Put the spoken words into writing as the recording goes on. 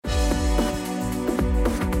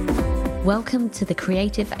Welcome to the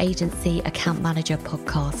Creative Agency Account Manager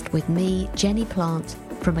podcast with me, Jenny Plant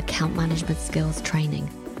from Account Management Skills Training.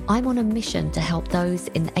 I'm on a mission to help those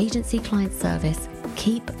in agency client service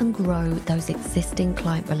keep and grow those existing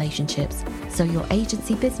client relationships so your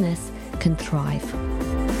agency business can thrive.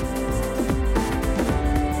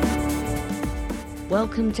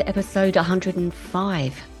 Welcome to episode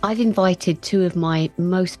 105. I've invited two of my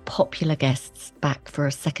most popular guests back for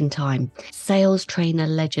a second time, sales trainer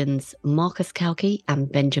legends Marcus Cauchi and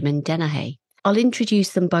Benjamin Dennehy. I'll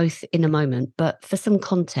introduce them both in a moment, but for some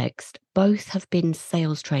context, both have been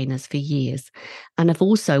sales trainers for years and have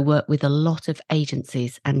also worked with a lot of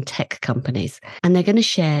agencies and tech companies. And they're going to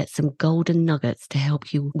share some golden nuggets to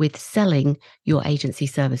help you with selling your agency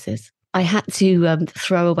services. I had to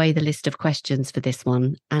throw away the list of questions for this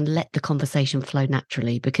one and let the conversation flow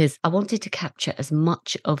naturally because I wanted to capture as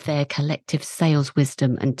much of their collective sales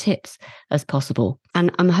wisdom and tips as possible.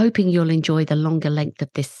 And I'm hoping you'll enjoy the longer length of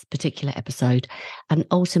this particular episode and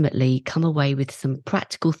ultimately come away with some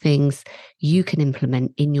practical things you can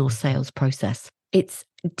implement in your sales process. It's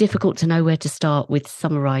difficult to know where to start with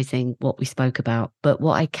summarizing what we spoke about, but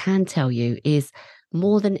what I can tell you is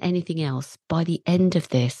more than anything else, by the end of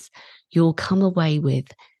this, you'll come away with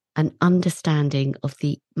an understanding of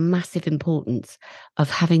the massive importance of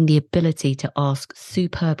having the ability to ask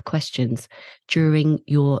superb questions during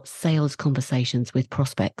your sales conversations with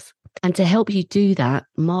prospects. And to help you do that,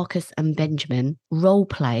 Marcus and Benjamin role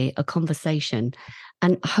play a conversation,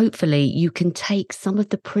 and hopefully you can take some of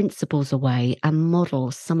the principles away and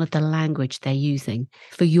model some of the language they're using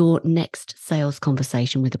for your next sales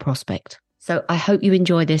conversation with a prospect. So I hope you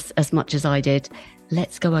enjoy this as much as I did.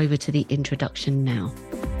 Let's go over to the introduction now.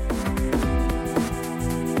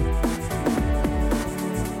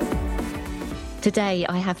 Today,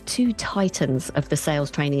 I have two titans of the sales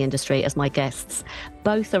training industry as my guests.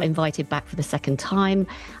 Both are invited back for the second time,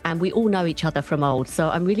 and we all know each other from old. So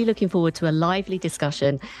I'm really looking forward to a lively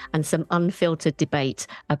discussion and some unfiltered debate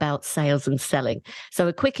about sales and selling. So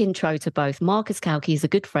a quick intro to both. Marcus Cauchi is a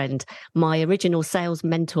good friend, my original sales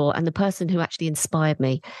mentor, and the person who actually inspired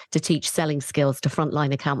me to teach selling skills to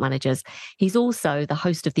frontline account managers. He's also the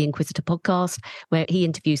host of the Inquisitor podcast, where he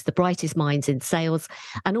interviews the brightest minds in sales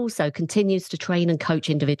and also continues to train and coach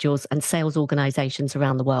individuals and sales organizations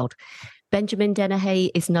around the world. Benjamin Dennehy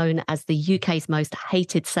is known as the UK's most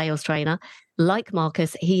hated sales trainer. Like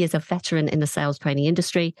Marcus, he is a veteran in the sales training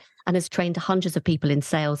industry and has trained hundreds of people in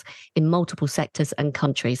sales in multiple sectors and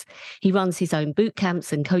countries. He runs his own boot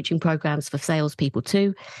camps and coaching programs for salespeople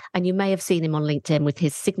too. And you may have seen him on LinkedIn with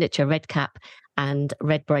his signature red cap and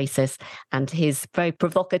red braces and his very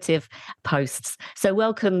provocative posts. So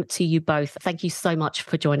welcome to you both. Thank you so much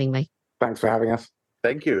for joining me. Thanks for having us.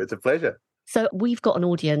 Thank you. It's a pleasure. So we've got an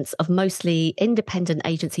audience of mostly independent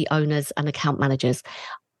agency owners and account managers.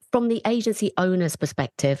 From the agency owner's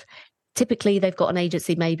perspective, typically they've got an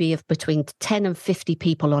agency maybe of between 10 and 50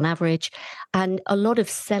 people on average, and a lot of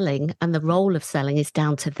selling and the role of selling is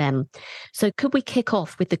down to them. So could we kick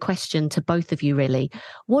off with the question to both of you really?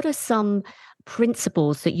 What are some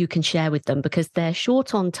principles that you can share with them, because they're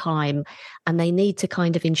short on time and they need to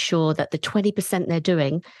kind of ensure that the 20% they're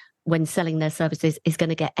doing when selling their services is going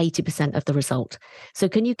to get 80% of the result. So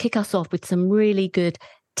can you kick us off with some really good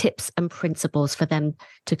tips and principles for them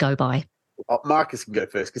to go by? Marcus can go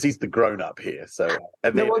first because he's the grown-up here. So,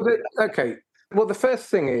 Okay. Well, the first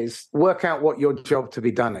thing is work out what your job to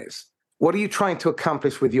be done is. What are you trying to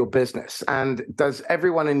accomplish with your business? And does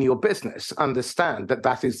everyone in your business understand that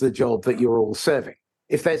that is the job that you're all serving?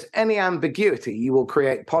 If there's any ambiguity, you will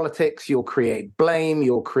create politics, you'll create blame,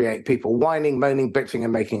 you'll create people whining, moaning, bitching,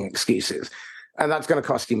 and making excuses. And that's going to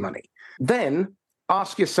cost you money. Then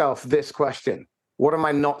ask yourself this question: what am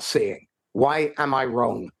I not seeing? Why am I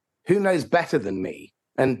wrong? Who knows better than me?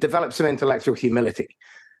 And develop some intellectual humility.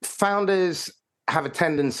 Founders have a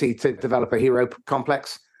tendency to develop a hero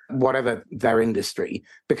complex, whatever their industry,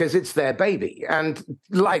 because it's their baby. And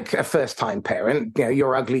like a first-time parent,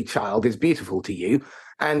 your ugly child is beautiful to you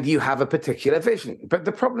and you have a particular vision. But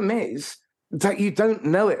the problem is that you don't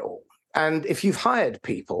know it all. And if you've hired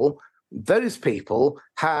people, those people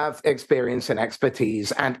have experience and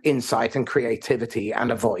expertise and insight and creativity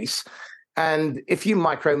and a voice. And if you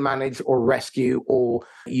micromanage or rescue or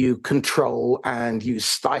you control and you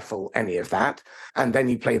stifle any of that, and then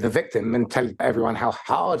you play the victim and tell everyone how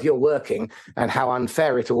hard you're working and how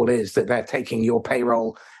unfair it all is that they're taking your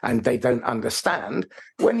payroll and they don't understand,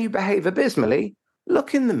 when you behave abysmally,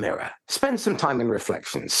 look in the mirror, spend some time in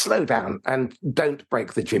reflection, slow down, and don't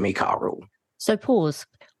break the Jimmy Carr rule. So pause.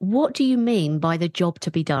 What do you mean by the job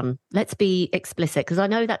to be done? Let's be explicit, because I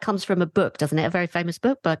know that comes from a book, doesn't it? A very famous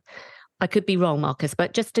book, but I could be wrong, Marcus,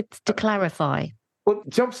 but just to clarify. Well,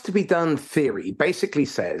 jobs to be done theory basically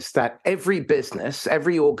says that every business,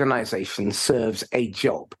 every organization serves a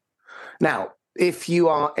job. Now, if you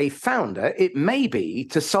are a founder, it may be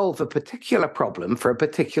to solve a particular problem for a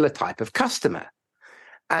particular type of customer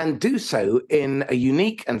and do so in a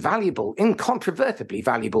unique and valuable, incontrovertibly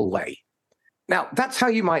valuable way. Now, that's how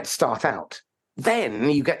you might start out. Then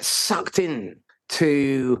you get sucked in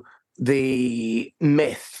to the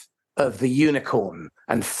myth of the unicorn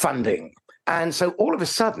and funding. And so all of a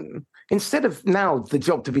sudden, instead of now the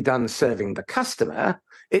job to be done serving the customer,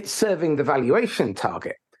 it's serving the valuation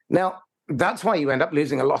target. Now, that's why you end up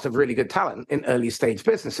losing a lot of really good talent in early stage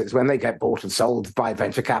businesses when they get bought and sold by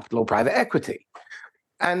venture capital or private equity.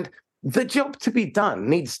 And the job to be done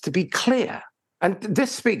needs to be clear. And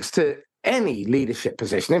this speaks to any leadership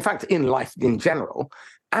position. In fact, in life in general,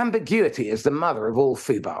 ambiguity is the mother of all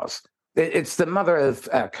foobarrs. It's the mother of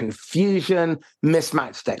confusion,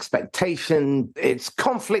 mismatched expectation. It's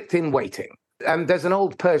conflict in waiting. And there's an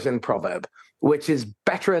old Persian proverb, which is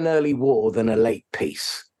better an early war than a late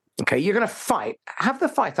peace. Okay, you're going to fight, have the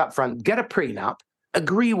fight up front, get a prenup,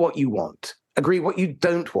 agree what you want, agree what you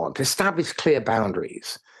don't want, establish clear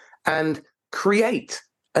boundaries, and create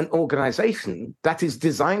an organization that is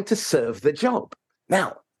designed to serve the job.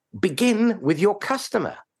 Now, begin with your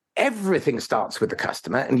customer. Everything starts with the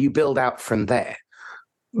customer and you build out from there.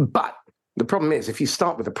 But the problem is, if you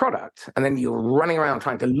start with a product and then you're running around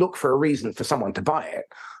trying to look for a reason for someone to buy it,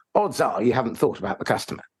 odds are you haven't thought about the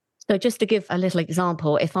customer. So just to give a little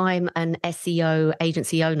example, if I'm an SEO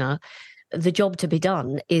agency owner, the job to be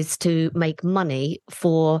done is to make money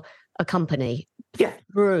for a company. Yeah,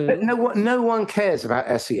 but no one cares about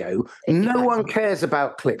SEO. Exactly. No one cares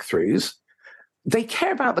about click-throughs. They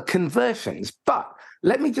care about the conversions. But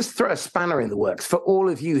let me just throw a spanner in the works for all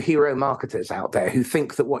of you hero marketers out there who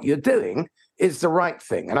think that what you're doing is the right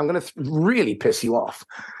thing. And I'm going to really piss you off.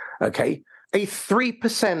 Okay, a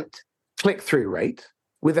 3% click-through rate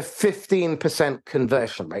with a 15%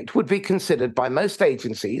 conversion rate would be considered by most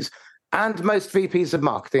agencies and most VPs of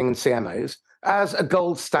marketing and CMOs as a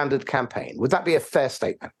gold standard campaign. Would that be a fair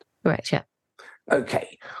statement? Correct, yeah.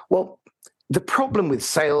 Okay. Well, the problem with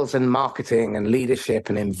sales and marketing and leadership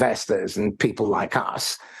and investors and people like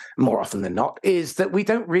us, more often than not, is that we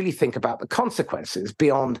don't really think about the consequences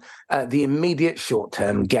beyond the immediate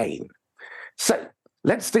short-term gain. So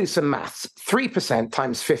let's do some maths. 3%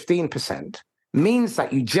 times 15% means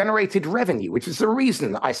that you generated revenue, which is the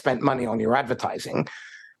reason I spent money on your advertising.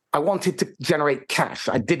 I wanted to generate cash.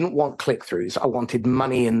 I didn't want click-throughs. I wanted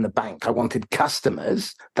money in the bank. I wanted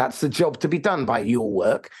customers. That's the job to be done by your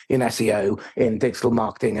work in SEO, in digital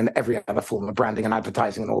marketing, and every other form of branding and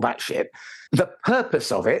advertising and all that shit. The purpose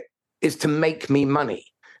of it is to make me money.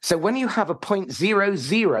 So when you have a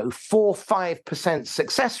 0.0045%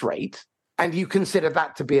 success rate, and you consider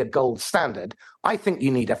that to be a gold standard, I think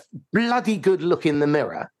you need a bloody good look in the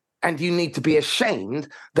mirror, and you need to be ashamed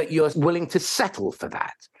that you're willing to settle for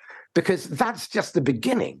that. Because that's just the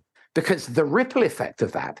beginning. Because the ripple effect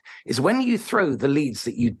of that is when you throw the leads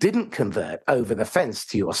that you didn't convert over the fence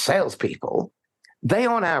to your salespeople, they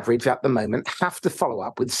on average at the moment have to follow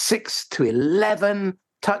up with 6 to 11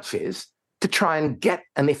 touches to try and get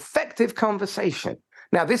an effective conversation.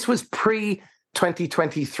 Now, this was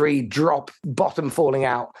pre-2023 drop, bottom falling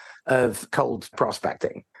out of cold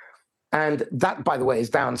prospecting. And that, by the way, is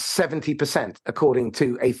down 70%, according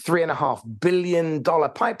to a $3.5 billion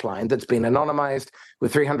pipeline that's been anonymized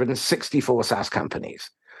with 364 SaaS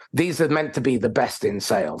companies. These are meant to be the best in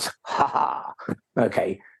sales. Ha ha.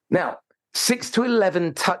 Okay. Now, 6 to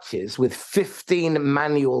 11 touches with 15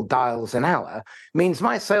 manual dials an hour means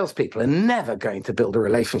my salespeople are never going to build a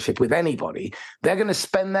relationship with anybody. They're going to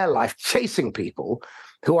spend their life chasing people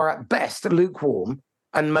who are at best lukewarm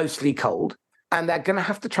and mostly cold. And they're going to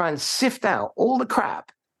have to try and sift out all the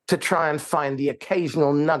crap to try and find the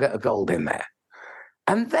occasional nugget of gold in there.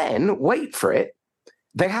 And then, wait for it,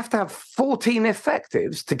 they have to have 14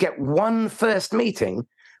 effectives to get one first meeting,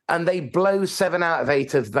 and they blow 7 out of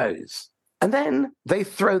 8 of those. And then they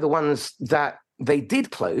throw the ones that they did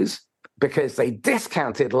close because they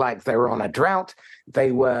discounted like they were on a drought.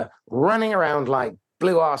 They were running around like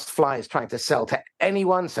blue-arsed flies trying to sell to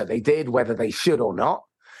anyone, so they did, whether they should or not.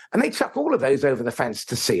 And they chuck all of those over the fence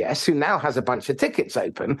to CS, who now has a bunch of tickets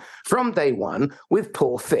open from day one with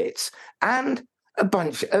poor fits and a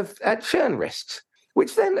bunch of churn risks,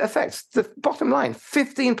 which then affects the bottom line.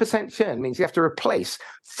 15% churn means you have to replace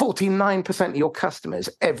 49% of your customers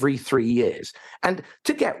every 3 years. And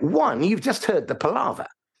to get one, you've just heard the palaver.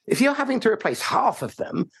 If you're having to replace half of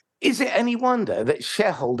them, Is it any wonder that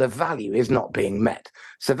shareholder value is not being met?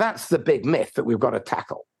 So that's the big myth that we've got to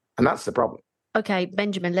tackle. And that's the problem. Okay,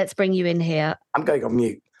 Benjamin, let's bring you in here. I'm going on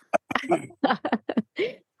mute.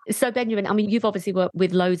 So, Benjamin, I mean, you've obviously worked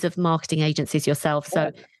with loads of marketing agencies yourself,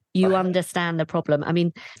 so you understand the problem. I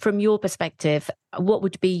mean, from your perspective, what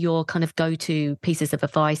would be your kind of go-to pieces of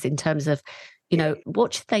advice in terms of,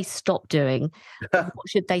 what should they stop doing? What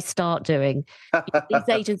should they start doing? These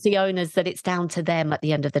agency owners, that it's down to them at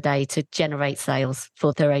the end of the day to generate sales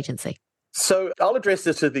for their agency. So I'll address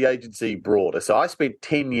this to the agency broader. So I spent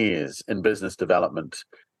 10 years in business development,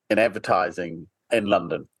 in advertising in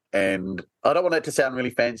London. And I don't want it to sound really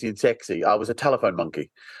fancy and sexy. I was a telephone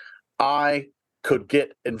monkey. I could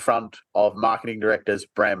get in front of marketing directors,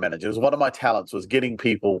 brand managers. One of my talents was getting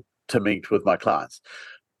people to meet with my clients.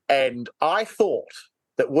 And I thought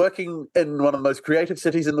that working in one of the most creative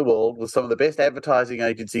cities in the world with some of the best advertising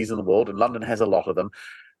agencies in the world, and London has a lot of them,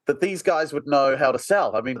 that these guys would know how to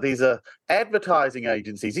sell. I mean, these are advertising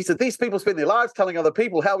agencies. He said, these people spend their lives telling other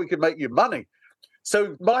people how we can make you money.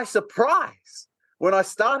 So my surprise when I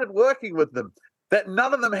started working with them, that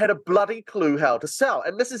none of them had a bloody clue how to sell.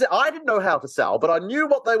 And this is it. I didn't know how to sell, but I knew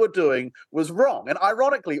what they were doing was wrong. And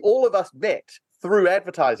ironically, all of us met through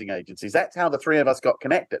advertising agencies. That's how the three of us got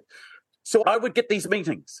connected. So I would get these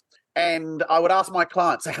meetings and I would ask my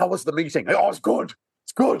clients, how was the meeting? Oh, it's good.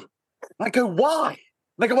 It's good. And I go, why?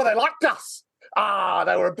 They go, well, they liked us.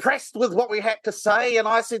 They were impressed with what we had to say. And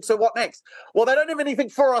I said, so what next? Well, they don't have anything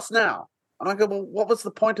for us now. And I go, well, what was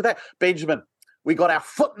the point of that? Benjamin, we got our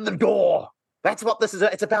foot in the door. That's what this is.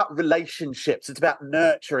 It's about relationships. It's about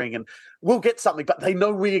nurturing, and we'll get something, but they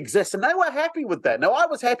know we exist. And they were happy with that. Now, I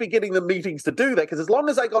was happy getting the meetings to do that because as long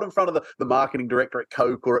as they got in front of the marketing director at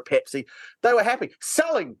Coke or at Pepsi, they were happy.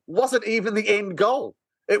 Selling wasn't even the end goal.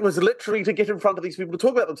 It was literally to get in front of these people to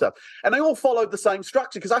talk about themselves. And they all followed the same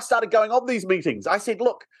structure because I started going on these meetings. I said,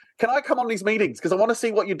 look, can I come on these meetings? Because I want to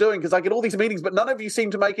see what you're doing because I get all these meetings, but none of you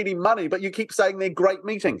seem to make any money, but you keep saying they're great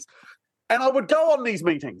meetings. And I would go on these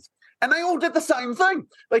meetings and they all did the same thing.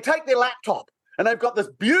 They take their laptop and they've got this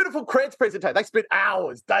beautiful creds presentation. They spent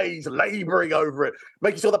hours, days laboring over it,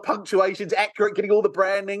 making sure the punctuation's accurate, getting all the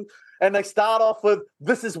branding. And they start off with,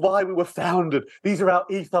 this is why we were founded. These are our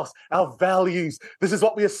ethos, our values. This is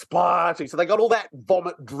what we aspire to. So they got all that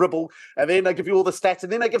vomit dribble, and then they give you all the stats,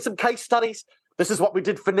 and then they give some case studies. This is what we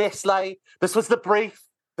did for Nestle. This was the brief.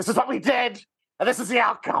 This is what we did. And this is the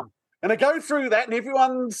outcome. And they go through that, and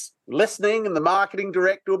everyone's listening, and the marketing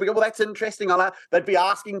director will be going, well, that's interesting. They'd be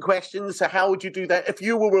asking questions. So how would you do that? If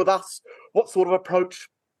you were with us, what sort of approach?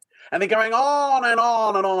 And they're going on and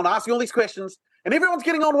on and on, asking all these questions, and everyone's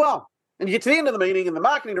getting on well. And you get to the end of the meeting, and the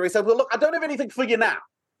marketing director says, well, look, I don't have anything for you now,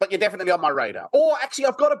 but you're definitely on my radar. Or actually,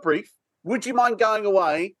 I've got a brief. Would you mind going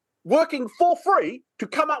away, working for free to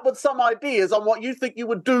come up with some ideas on what you think you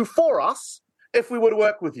would do for us if we were to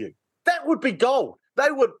work with you? That would be gold.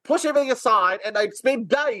 They would push everything aside and they'd spend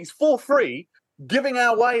days for free giving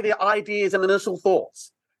away their ideas and initial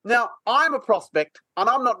thoughts. Now, I'm a prospect and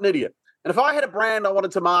I'm not an idiot. And if I had a brand I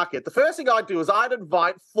wanted to market, the first thing I'd do is I'd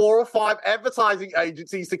invite 4 or 5 advertising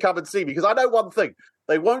agencies to come and see me because I know one thing.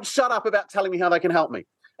 They won't shut up about telling me how they can help me.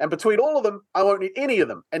 And between all of them, I won't need any of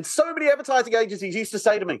them. And so many advertising agencies used to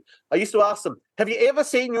say to me, I used to ask them, have you ever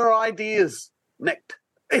seen your ideas nicked?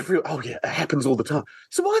 Oh, yeah, it happens all the time.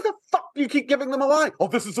 So why the fuck do you keep giving them away? Oh,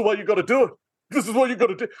 this is the way you got to do it. This is what you got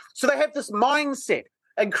to do. So they have this mindset.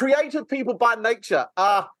 And creative people by nature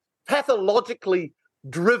are pathologically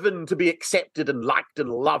driven to be accepted and liked and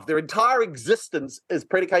loved. Their entire existence is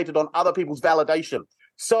predicated on other people's validation.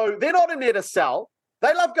 So they're not in there to sell.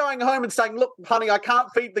 They love going home and saying, look, honey, I can't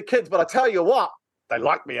feed the kids, but I tell you what, they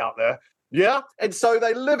like me out there. Yeah. And so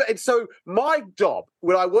they live. And so my job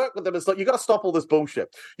when I work with them is like, you've got to stop all this bullshit.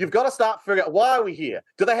 You've got to start figuring out, why are we here?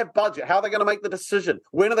 Do they have budget? How are they going to make the decision?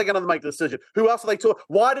 When are they going to make the decision? Who else are they talking?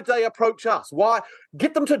 Why did they approach us? Why?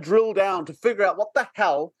 Get them to drill down to figure out what the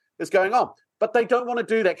hell is going on. But they don't want to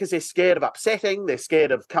do that because they're scared of upsetting. They're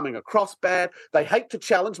scared of coming across bad. They hate to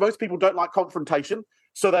challenge. Most people don't like confrontation,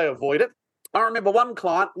 so they avoid it. I remember one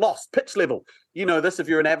client lost pitch level. You know this if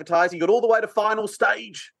you're an advertiser. You got all the way to final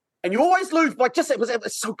stage. And you always lose by just, it was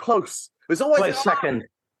so close. It was always second.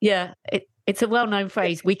 Yeah, it's a well-known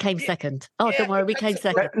phrase. We came second. Oh, yeah, don't worry, we came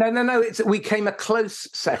second. No. We came a close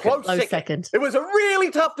second. Close second. It was a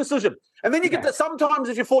really tough decision. And then you get to, sometimes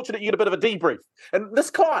if you're fortunate, you get a bit of a debrief. And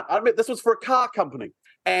this client, I admit, this was for a car company.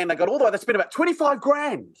 And they got all the way, they spent about 25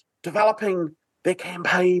 grand developing their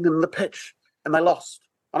campaign and the pitch. And they lost.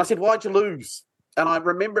 And I said, why'd you lose? And I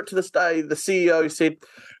remember it to this day. The CEO said,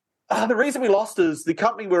 the reason we lost is the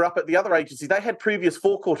company we were up at, the other agency, they had previous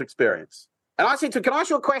forecourt experience. And I said to him, can I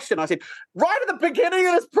ask you a question? I said, right at the beginning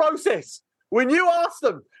of this process, when you asked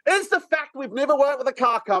them, is the fact we've never worked with a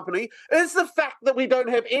car company, is the fact that we don't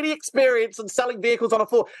have any experience in selling vehicles on a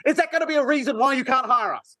floor, is that going to be a reason why you can't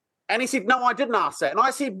hire us? And he said, no, I didn't ask that. And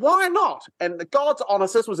I said, why not? And the God's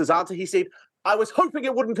honest, this was his answer. He said, I was hoping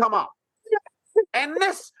it wouldn't come up. And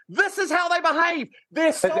this is how they behave.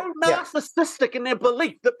 They're so narcissistic in their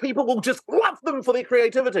belief that people will just love them for their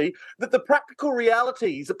creativity, that the practical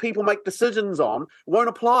realities that people make decisions on won't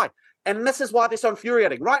apply. And this is why they're so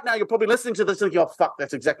infuriating. Right now, you're probably listening to this thinking, oh, fuck,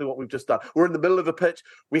 that's exactly what we've just done. We're in the middle of a pitch.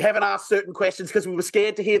 We haven't asked certain questions because we were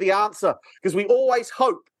scared to hear the answer. Because we always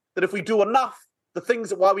hope that if we do enough, the things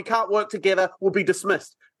that why we can't work together will be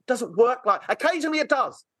dismissed. It doesn't work like... Occasionally it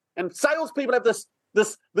does. And salespeople have this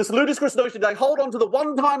ludicrous notion they hold on to the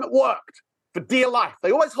one time it worked for dear life.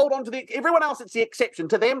 They always hold on to everyone else, it's the exception.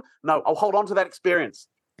 To them, no, I'll hold on to that experience.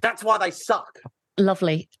 That's why they suck.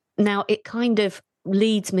 Lovely. Now, it kind of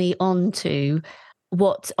leads me on to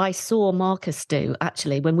what I saw Marcus do,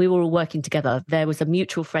 actually, when we were all working together. There was a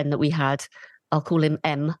mutual friend that we had, I'll call him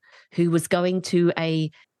M, who was going to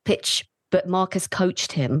a pitch, but Marcus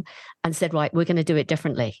coached him and said, right, we're going to do it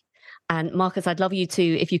differently. And Marcus, I'd love you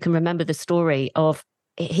to, if you can remember the story of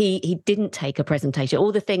he didn't take a presentation,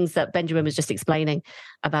 all the things that Benjamin was just explaining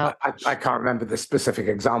about. I can't remember the specific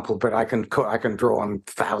example, but I can draw on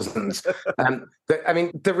thousands.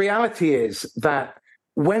 The reality is that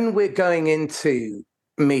when we're going into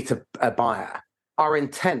meet a buyer, our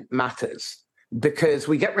intent matters because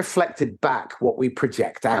we get reflected back what we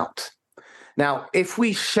project out. Now, if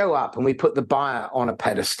we show up and we put the buyer on a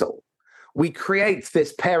pedestal, we create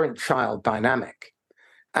this parent-child dynamic.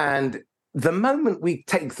 And the moment we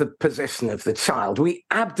take the position of the child, we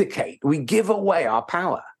abdicate, we give away our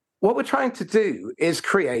power. What we're trying to do is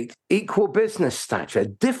create equal business stature,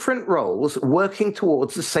 different roles working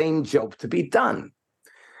towards the same job to be done.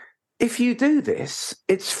 If you do this,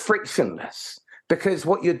 it's frictionless because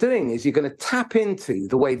what you're doing is you're going to tap into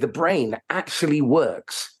the way the brain actually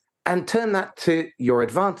works and turn that to your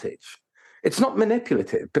advantage. It's not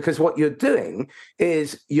manipulative because what you're doing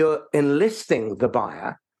is you're enlisting the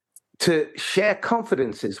buyer to share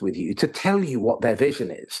confidences with you, to tell you what their vision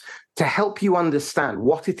is, to help you understand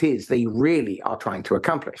what it is they really are trying to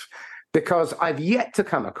accomplish. Because I've yet to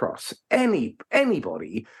come across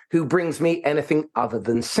anybody who brings me anything other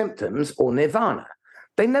than symptoms or nirvana.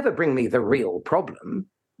 They never bring me the real problem.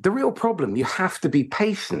 The real problem, you have to be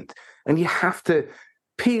patient and you have to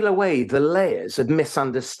peel away the layers of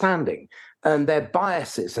misunderstanding and their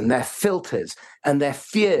biases and their filters and their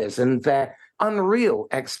fears and their unreal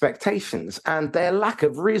expectations and their lack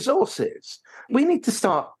of resources. We need to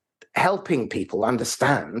start helping people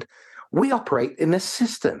understand we operate in a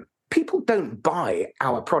system. People don't buy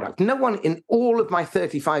our product. No one in all of my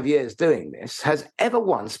 35 years doing this has ever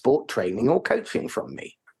once bought training or coaching from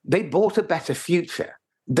me. They bought a better future.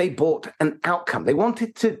 They bought an outcome. They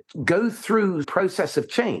wanted to go through the process of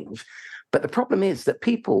change. But the problem is that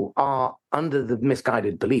people are under the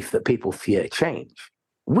misguided belief that people fear change.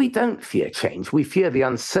 We don't fear change. We fear the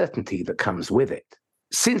uncertainty that comes with it.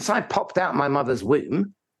 Since I popped out my mother's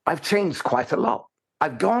womb, I've changed quite a lot.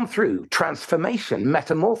 I've gone through transformation,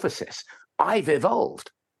 metamorphosis. I've evolved.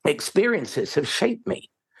 Experiences have shaped me.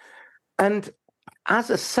 And as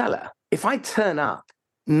a seller, if I turn up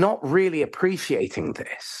not really appreciating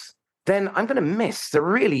this, then I'm going to miss the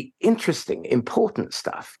really interesting, important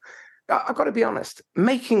stuff. I've got to be honest,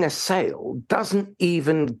 making a sale doesn't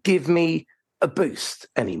even give me a boost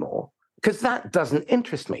anymore because that doesn't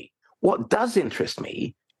interest me. What does interest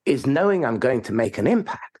me is knowing I'm going to make an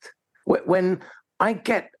impact. When I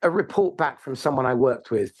get a report back from someone I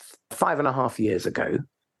worked with 5.5 years ago,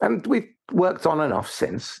 and we've worked on and off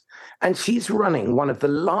since, and she's running one of the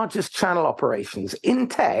largest channel operations in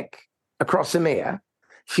tech across EMEA.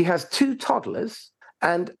 She has 2 toddlers,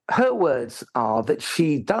 and her words are that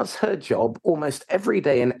she does her job almost every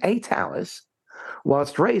day in 8 hours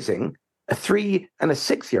whilst raising a 3 and a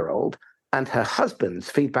 6-year-old, and her husband's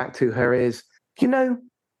feedback to her is, you know,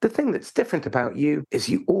 the thing that's different about you is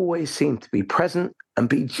you always seem to be present and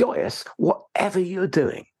be joyous whatever you're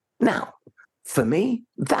doing. Now, for me,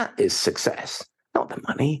 that is success, not the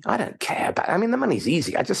money. I don't care about it. I mean, the money's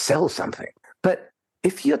easy. I just sell something. But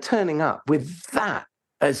if you're turning up with that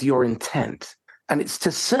as your intent, and it's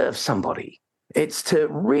to serve somebody, it's to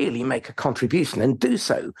really make a contribution and do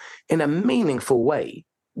so in a meaningful way,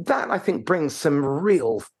 that I think brings some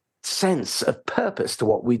real sense of purpose to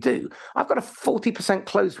what we do. I've got a 40%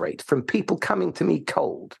 close rate from people coming to me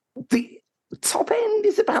cold. The top end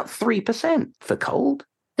is about 3% for cold.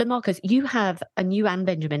 So, Marcus, you and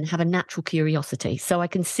Benjamin have a natural curiosity. So I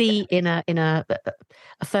can see in a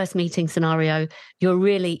first meeting scenario,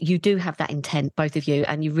 you do have that intent, both of you,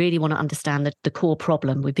 and you really want to understand the core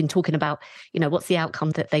problem. We've been talking about, what's the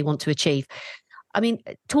outcome that they want to achieve. I mean,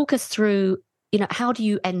 talk us through, how do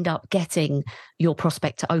you end up getting your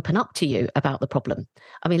prospect to open up to you about the problem?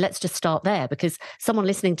 I mean, let's just start there, because someone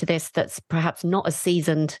listening to this that's perhaps not as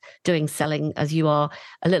seasoned doing selling as you are,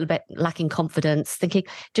 a little bit lacking confidence, thinking,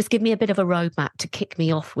 just give me a bit of a roadmap to kick me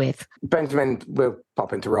off with. Benjamin, we'll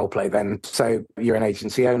pop into role play then. So you're an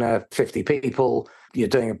agency owner, 50 people, you're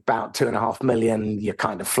doing about 2.5 million, you're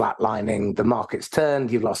kind of flatlining, the market's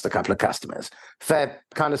turned, you've lost a couple of customers. Fair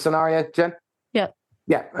kind of scenario, Jen? Yeah.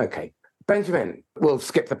 Yeah, okay. Benjamin, we'll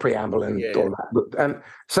skip the preamble and all that.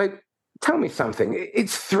 So tell me something.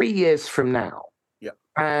 It's 3 years from now,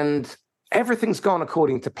 and everything's gone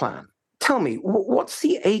according to plan. Tell me, what's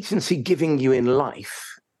the agency giving you in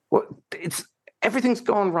life? Everything's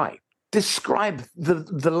gone right. Describe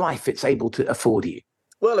the life it's able to afford you.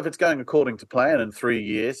 Well, if it's going according to plan in 3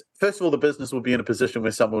 years, first of all, the business will be in a position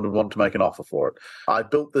where someone would want to make an offer for it. I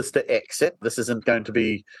built this to exit. This isn't going to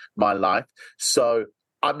be my life. So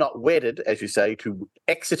I'm not wedded, as you say, to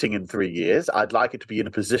exiting in 3 years. I'd like it to be in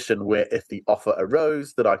a position where if the offer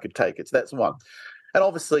arose, that I could take it. So that's one. And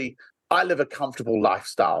obviously, I live a comfortable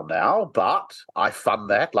lifestyle now, but I fund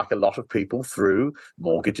that, like a lot of people, through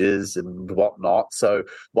mortgages and whatnot. So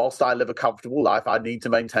whilst I live a comfortable life, I need to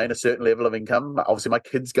maintain a certain level of income. Obviously, my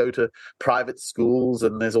kids go to private schools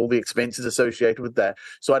and there's all the expenses associated with that.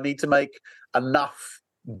 So I need to make enough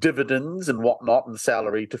dividends and whatnot and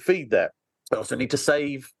salary to feed that. I also need to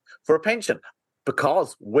save for a pension,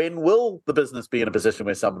 because when will the business be in a position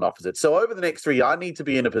where someone offers it? So over the next 3 years, I need to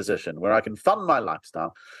be in a position where I can fund my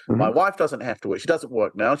lifestyle. Mm-hmm. My wife doesn't have to work. She doesn't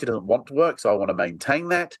work now. She doesn't want to work. So I want to maintain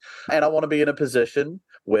that. And I want to be in a position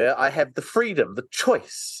where I have the freedom, the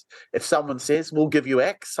choice. If someone says, we'll give you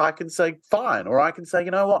X, I can say, fine. Or I can say,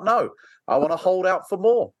 you know what? No, I want to hold out for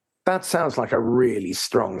more. That sounds like a really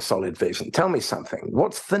strong, solid vision. Tell me something.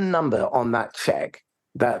 What's the number on that check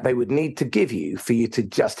that they would need to give you for you to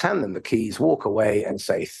just hand them the keys, walk away and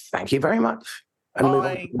say, thank you very much, and move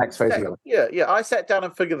on to the next phase of your life? Yeah. I sat down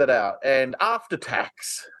and figured that out. And after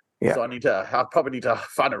tax, so I probably need to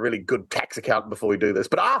find a really good tax accountant before we do this.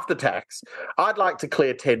 But after tax, I'd like to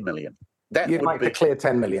clear 10 million. You'd like to clear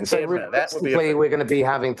 10 million. So realistically, we're going to be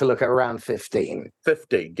having to look at around 15.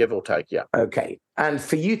 15, give or take, yeah. Okay. And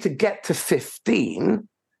for you to get to 15,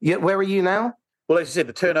 where are you now? Well, as you said,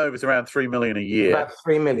 the turnover is around 3 million a year. About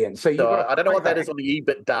 3 million. So I don't know what that is on the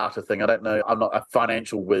EBIT data thing. I don't know. I'm not a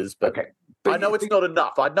financial whiz, but I know it's not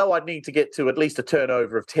enough. I know I'd need to get to at least a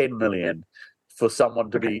turnover of 10 million for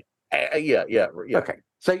someone to be. Yeah. Okay.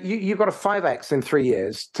 So you've got a 5x in 3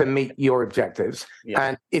 years to meet your objectives. Yeah.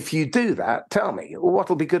 And if you do that, tell me,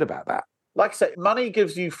 what'll be good about that? Like I said, money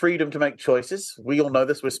gives you freedom to make choices. We all know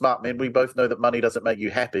this. We're smart men. We both know that money doesn't make you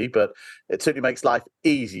happy, but it certainly makes life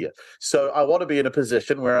easier. So I want to be in a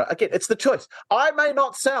position where, again, it's the choice. I may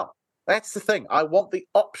not sell. That's the thing. I want the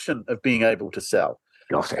option of being able to sell.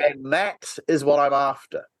 Got it. And that is what I'm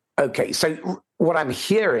after. Okay, so what I'm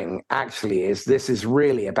hearing actually is this is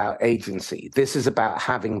really about agency. This is about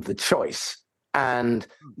having the choice and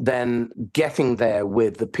then getting there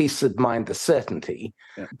with the peace of mind, the certainty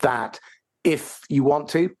that if you want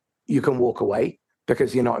to, you can walk away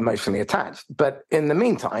because you're not emotionally attached. But in the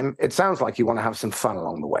meantime, it sounds like you want to have some fun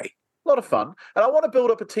along the way. A lot of fun. And I want to build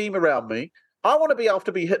up a team around me. I want to be able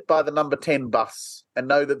to be hit by the number 10 bus and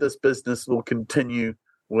know that this business will continue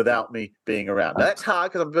without me being around. Now, that's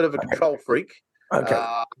hard because I'm a bit of a control freak.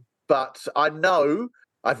 Okay. But I know,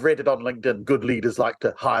 I've read it on LinkedIn, good leaders like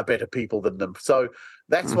to hire better people than them. So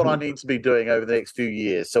that's what I need to be doing over the next few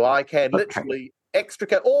years. So I can literally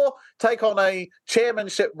extricate or take on a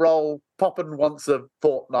chairmanship role, pop in once a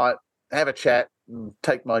fortnight, have a chat and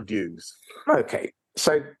take my dues. Okay.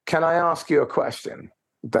 So can I ask you a question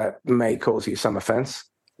that may cause you some offense?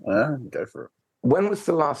 Go for it. When was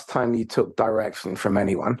the last time you took direction from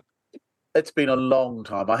anyone? It's been a long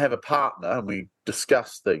time. I have a partner and we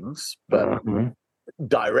discuss things, but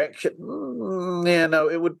direction,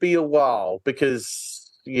 it would be a while because...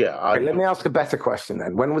 Let me ask a better question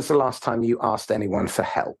then. When was the last time you asked anyone for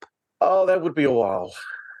help? Oh, that would be a while.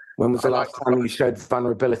 When was the last time you showed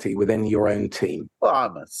vulnerability within your own team? Well,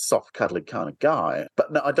 I'm a soft, cuddly kind of guy.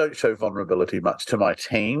 But no, I don't show vulnerability much to my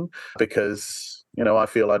team because, I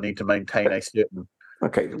feel I need to maintain a certain...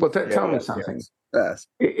 Okay, well, tell me something. Yes.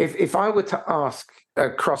 If I were to ask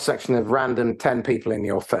a cross-section of random 10 people in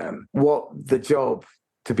your firm what the job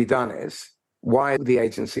to be done is, why the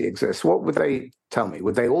agency exists, what would they tell me?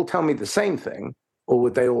 Would they all tell me the same thing, or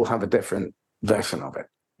would they all have a different version of it?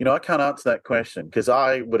 I can't answer that question because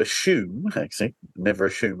I would assume, actually, never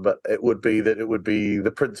assume, but it would be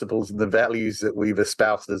the principles and the values that we've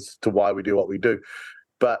espoused as to why we do what we do.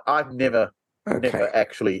 But I've never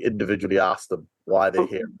actually individually asked them why they're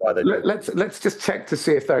here, why they do. Let's just check to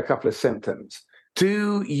see if there are a couple of symptoms.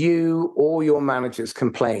 Do you or your managers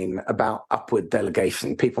complain about upward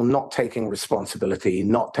delegation, people not taking responsibility,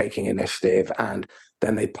 not taking initiative, and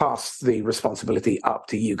then they pass the responsibility up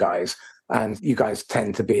to you guys? And you guys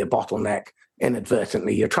tend to be a bottleneck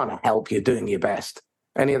inadvertently. You're trying to help. You're doing your best.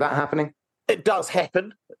 Any of that happening? It does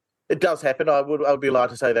happen. It does happen. I would be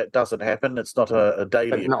allowed to say that doesn't happen. It's not a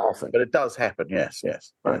daily, but not often. But it does happen. Yes.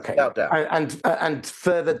 Okay. Without doubt. And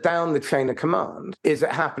further down the chain of command, is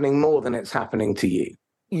it happening more than it's happening to you?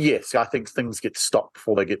 Yes, I think things get stopped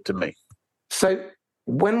before they get to me. So,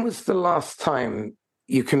 when was the last time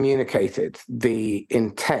you communicated the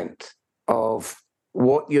intent of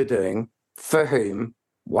what you're doing? For whom,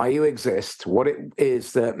 why you exist, what it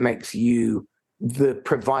is that makes you the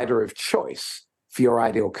provider of choice for your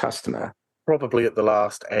ideal customer? Probably at the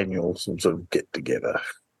last annual sort of get-together.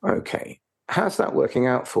 Okay. How's that working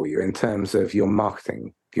out for you in terms of your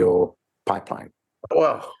marketing, your pipeline?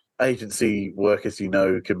 Well, agency work, as you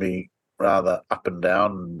know, can be rather up and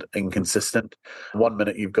down and inconsistent. One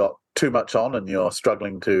minute you've got too much on and you're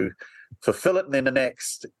struggling to fulfill it, and then the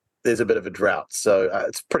next there's a bit of a drought. So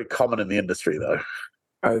it's pretty common in the industry, though.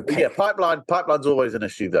 Okay. Yeah, pipeline's always an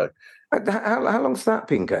issue, though. How long's that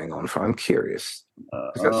been going on for? I'm curious.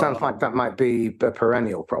 That sounds like that might be a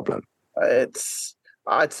perennial problem.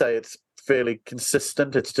 I'd say it's fairly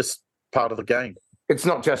consistent. It's just part of the game. It's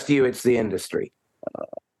not just you, it's the industry.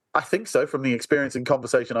 I think so. From the experience and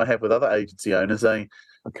conversation I have with other agency owners, they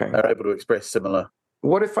are able to express similar.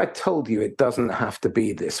 What if I told you it doesn't have to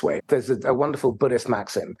be this way? There's a wonderful Buddhist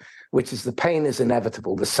maxim, which is the pain is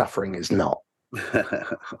inevitable, the suffering is not.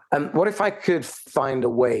 And what if I could find a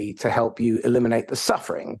way to help you eliminate the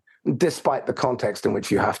suffering, despite the context in which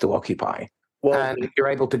you have to occupy? Well, and you're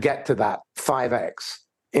able to get to that 5x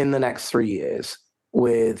in the next 3 years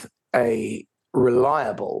with a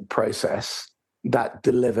reliable process that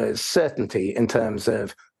delivers certainty in terms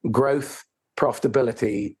of growth,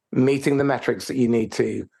 profitability, meeting the metrics that you need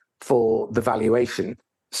to for the valuation,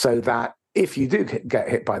 so that if you do get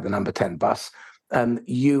hit by the number 10 bus,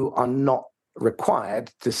 you are not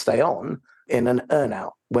required to stay on in an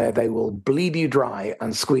earnout where they will bleed you dry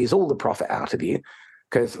and squeeze all the profit out of you.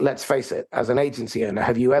 Because let's face it, as an agency owner,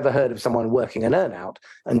 have you ever heard of someone working an earnout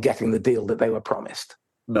and getting the deal that they were promised?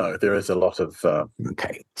 No, there is a lot of...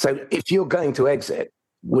 Okay. So if you're going to exit,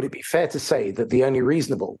 would it be fair to say that the only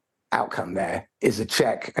reasonable outcome there is a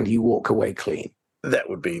check and you walk away clean? That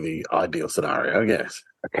would be the ideal scenario, yes.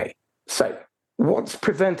 Okay. So what's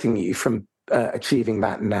preventing you from achieving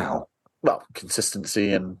that now? Well,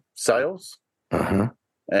 consistency in sales. Uh-huh.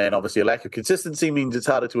 And obviously a lack of consistency means it's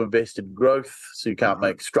harder to invest in growth, so you can't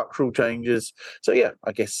make structural changes. So, yeah,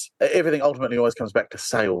 I guess everything ultimately always comes back to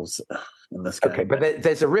sales in this game. Okay, but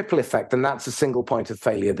there's a ripple effect, and that's a single point of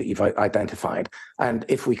failure that you've identified. And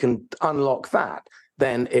if we can unlock that,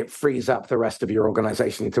 then it frees up the rest of your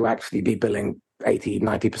organization to actually be billing 80,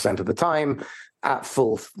 90% of the time at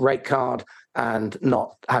full rate card and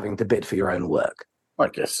not having to bid for your own work. I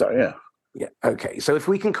guess so, yeah. Yeah, okay. So if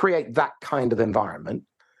we can create that kind of environment,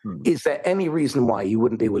 is there any reason why you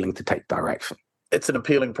wouldn't be willing to take direction? It's an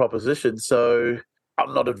appealing proposition, so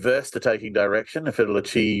I'm not adverse to taking direction if it'll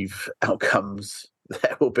achieve outcomes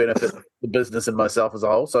that will benefit the business and myself as a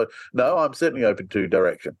whole. So, no, I'm certainly open to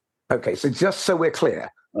direction. Okay, so just so we're clear,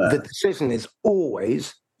 the decision is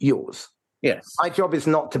always yours. Yes. My job is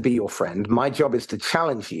not to be your friend. My job is to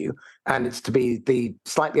challenge you, and it's to be the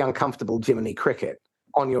slightly uncomfortable Jiminy Cricket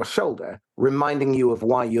on your shoulder, reminding you of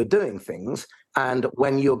why you're doing things and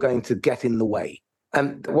when you're going to get in the way.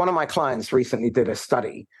 And one of my clients recently did a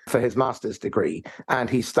study for his master's degree, and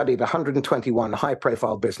he studied 121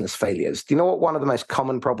 high-profile business failures. Do you know what one of the most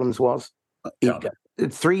common problems was? Ego.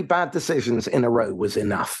 3 bad decisions in a row was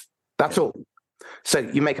enough. That's all. So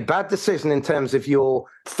you make a bad decision in terms of your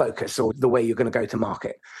focus or the way you're going to go to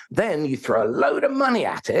market. Then you throw a load of money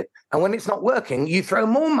at it, and when it's not working, you throw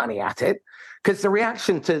more money at it. Because the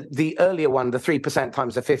reaction to the earlier one, the 3%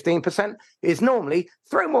 times the 15%, is normally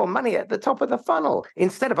throw more money at the top of the funnel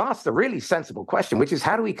instead of ask the really sensible question, which is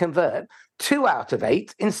how do we convert 2 out of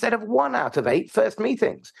 8 instead of 1 out of 8 first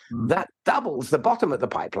meetings? That doubles the bottom of the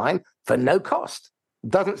pipeline for no cost.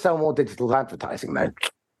 Doesn't sell more digital advertising, though.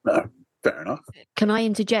 No, fair enough. Can I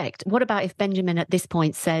interject? What about if Benjamin at this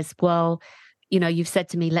point says, well, you've said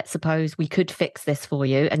to me, let's suppose we could fix this for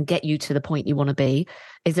you and get you to the point you want to be.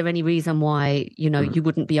 Is there any reason why, you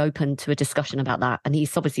wouldn't be open to a discussion about that? And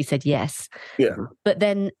he's obviously said yes. Yeah. But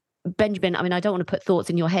then, Benjamin, I mean, I don't want to put thoughts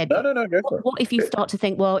in your head. No, go for it. What if you start to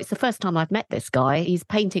think, well, it's the first time I've met this guy. He's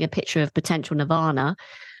painting a picture of potential nirvana.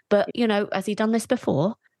 But, has he done this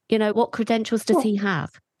before? What credentials does he have?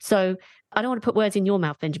 So I don't want to put words in your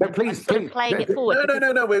mouth, Benjamin. No, please. Playing it forward.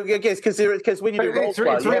 No. Yes, because when you role play,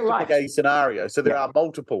 you have to pick a scenario. So there are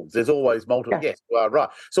multiples. There's always multiple. Yeah. Yes, well, right.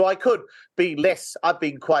 So I could be less. I've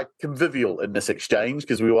been quite convivial in this exchange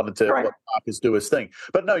because we wanted to let Marcus do his thing.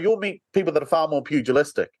 But no, you'll meet people that are far more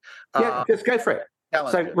pugilistic. Yeah, just go for it.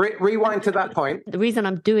 So rewind to that point. The reason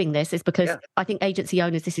I'm doing this is because I think agency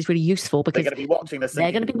owners, this is really useful because they're going to be watching this.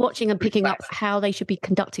 They're going to be watching and picking up how they should be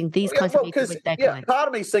conducting these kinds of meetings with their clients. Part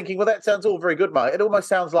of me is thinking, well, that sounds all very good, mate. It almost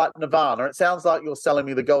sounds like Nirvana. It sounds like you're selling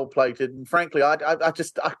me the gold-plated. And frankly, I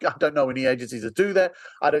don't know any agencies that do that.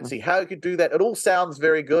 I don't see how you could do that. It all sounds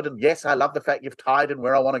very good. And yes, I love the fact you've tied in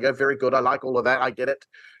where I want to go. Very good. I like all of that. I get it.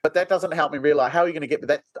 But that doesn't help me realize how are you going to get me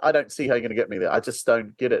that. I don't see how you're going to get me there. I just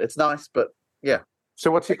don't get it. It's nice, but yeah. So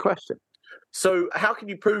what's your question? So how can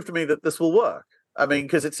you prove to me that this will work? I mean,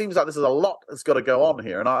 because it seems like this is a lot that's got to go on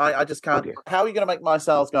here. And I just can't. How are you going to make my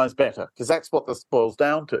sales guys better? Because that's what this boils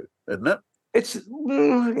down to, isn't it? It's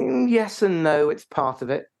yes and no. It's part of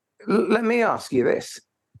it. Let me ask you this.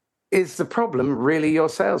 Is the problem really your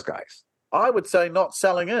sales guys? I would say not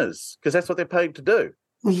selling is, because that's what they're paid to do.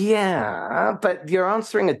 Yeah, but you're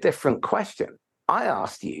answering a different question. I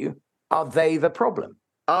asked you, are they the problem?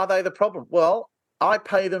 Are they the problem? Well, I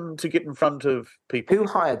pay them to get in front of people. Who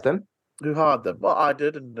hired them? Who hired them? Well, I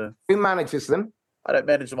did. And who manages them? I don't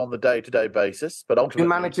manage them on the day-to-day basis, but ultimately... Who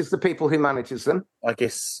manages the people who manages them? I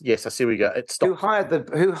guess, yes, I see where you go. It stops.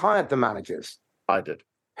 Who hired the managers? I did.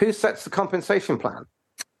 Who sets the compensation plan?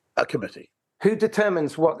 A committee. Who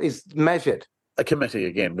determines what is measured? A committee,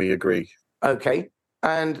 again, we agree. Okay.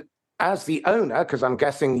 And as the owner, because I'm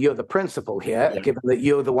guessing you're the principal here, given that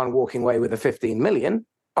you're the one walking away with the 15 million...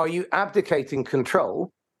 Are you abdicating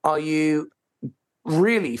control? Are you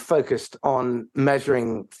really focused on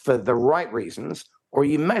measuring for the right reasons? Or are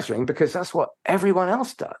you measuring because that's what everyone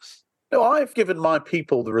else does? No, I've given my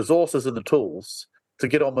people the resources and the tools to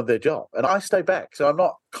get on with their job. And I stay back. So I'm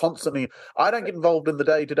not constantly... I don't get involved in the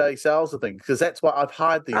day-to-day sales of things because that's why I've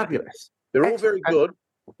hired these people. They're all very good.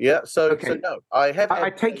 Yeah, so no.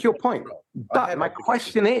 I take your point. But my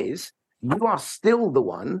question is, you are still the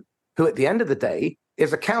one who at the end of the day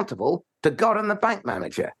is accountable to God and the bank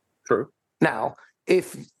manager. True. Now,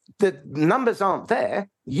 if the numbers aren't there,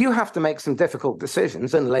 you have to make some difficult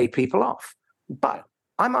decisions and lay people off. But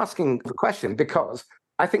I'm asking the question because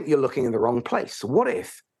I think you're looking in the wrong place. What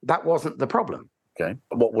if that wasn't the problem? Okay.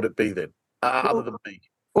 What would it be then, other than me?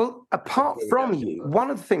 Well, apart from you, one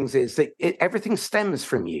of the things is that everything stems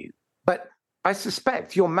from you. But I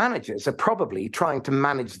suspect your managers are probably trying to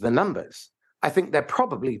manage the numbers. I think they're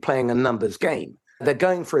probably playing a numbers game. They're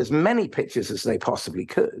going for as many pitches as they possibly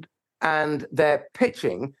could, and they're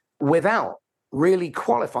pitching without really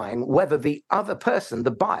qualifying whether the other person,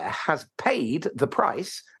 the buyer, has paid the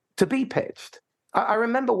price to be pitched. I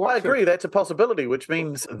remember watching... I agree, that's a possibility, which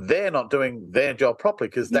means they're not doing their job properly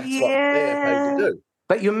because that's what they're paid to do.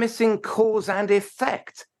 But you're missing cause and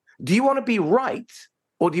effect. Do you want to be right,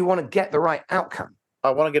 or do you want to get the right outcome?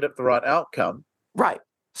 I want to get the right outcome. Right.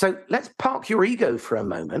 So let's park your ego for a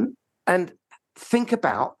moment and think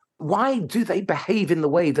about why do they behave in the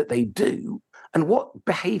way that they do and what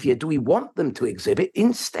behavior do we want them to exhibit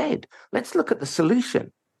instead? Let's look at the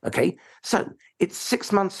solution. Okay. So it's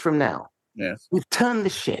 6 months from now. Yes. We've turned the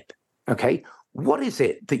ship. Okay. What is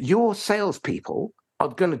it that your salespeople are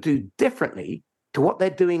going to do differently to what they're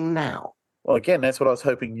doing now? Well, again, that's what I was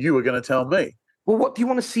hoping you were going to tell me. Well, what do you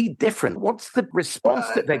want to see different? What's the response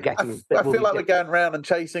that they're getting? I feel like we're going around and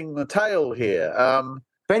chasing the tail here.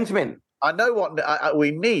 Benjamin. I know what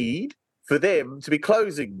we need for them to be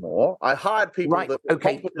closing more. I hired people that were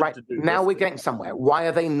competent to do this. Now we're getting somewhere. Why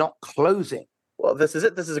are they not closing? Well, this is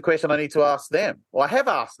it. This is a question I need to ask them. Well, I have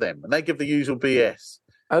asked them, and they give the usual BS.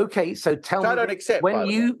 Okay, so tell me, I don't accept,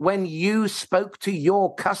 when you spoke to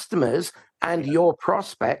your customers and your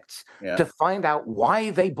prospects to find out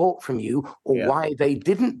why they bought from you or why they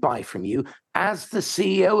didn't buy from you as the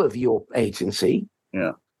CEO of your agency.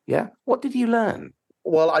 Yeah. What did you learn?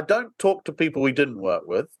 Well, I don't talk to people we didn't work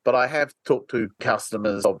with, but I have talked to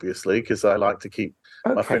customers, obviously, because I like to keep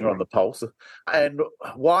my finger on the pulse. And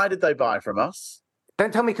why did they buy from us?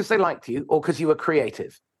 Don't tell me because they liked you or because you were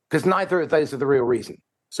creative, because neither of those are the real reason.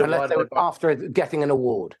 So unless they were after getting an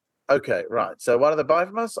award. Okay, right. So why do they buy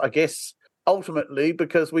from us? I guess ultimately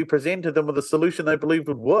because we presented them with a solution they believed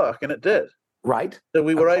would work, and it did. Right. So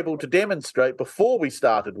we were able to demonstrate before we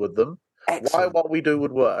started with them why what we do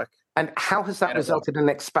would work. And how has that resulted in an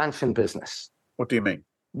expansion business? What do you mean?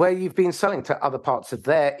 Where you've been selling to other parts of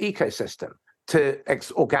their ecosystem,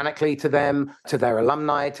 organically to them, to their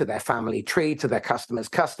alumni, to their family tree, to their customer's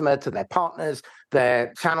customer, to their partners,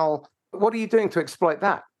 their channel. What are you doing to exploit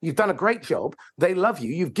that? You've done a great job. They love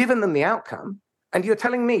you. You've given them the outcome. And you're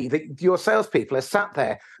telling me that your salespeople are sat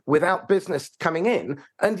there without business coming in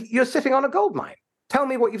and you're sitting on a gold mine. Tell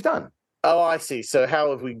me what you've done. Oh, I see. So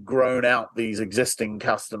how have we grown out these existing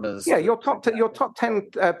customers? Yeah, your top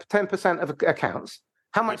 10% of accounts,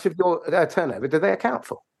 how much of your turnover do they account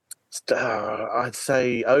for? I'd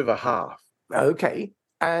say over half. Okay.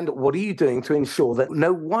 And what are you doing to ensure that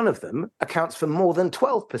no one of them accounts for more than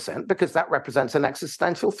 12%, because that represents an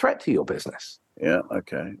existential threat to your business? Yeah,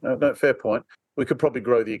 okay. No, fair point. We could probably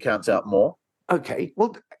grow the accounts out more. Okay.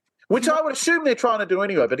 Well, which I would assume they're trying to do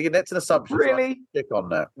anyway, but again, that's an assumption. Really? So check on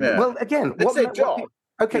that. Yeah. Well, again, it's their job.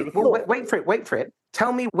 Okay, well, wait for it.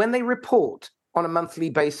 Tell me, when they report on a monthly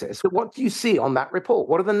basis, what do you see on that report?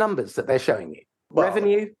 What are the numbers that they're showing you? Well,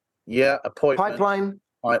 revenue? Yeah, appointment.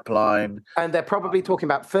 Pipeline. And they're probably talking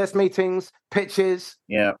about first meetings, pitches.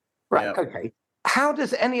 Yeah. Right, yeah. Okay. How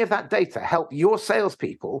does any of that data help your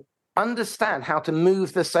salespeople understand how to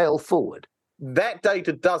move the sale forward? That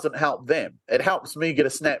data doesn't help them. It helps me get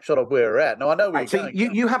a snapshot of where we're at. Now, I know where you're going.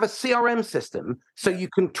 You have a CRM system, so you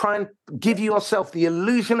can try and give yourself the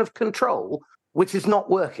illusion of control, which is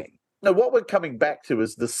not working. No, what we're coming back to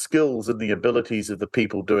is the skills and the abilities of the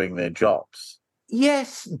people doing their jobs.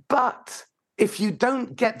 Yes, but if you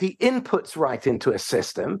don't get the inputs right into a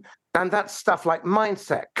system, and that's stuff like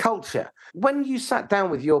mindset, culture, when you sat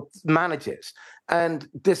down with your managers and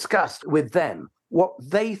discussed with them what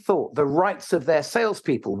they thought the rights of their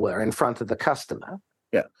salespeople were in front of the customer.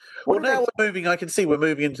 Yeah. Well, now I can see we're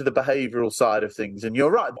moving into the behavioral side of things. And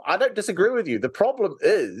you're right. I don't disagree with you. The problem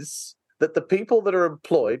is that the people that are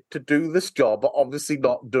employed to do this job are obviously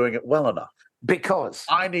not doing it well enough. Because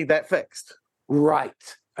I need that fixed. Right.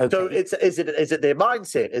 Okay. So is it their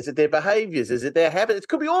mindset? Is it their behaviors? Is it their habits? It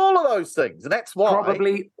could be all of those things. And that's why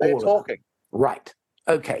probably they're talking. Right.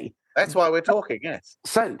 Okay. That's why we're talking, yes.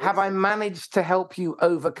 So have I managed to help you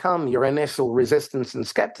overcome your initial resistance and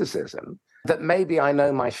skepticism that maybe I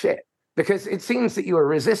know my shit? Because it seems that you were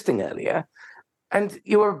resisting earlier and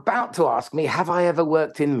you were about to ask me, have I ever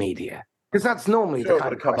worked in media? Because that's normally the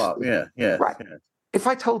kind of come question. Up. Yeah. Right. Yeah. If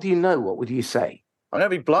I told you no, what would you say? I'm going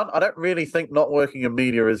to be blunt. I don't really think not working in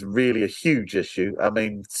media is really a huge issue. I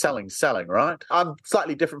mean, selling, right? I'm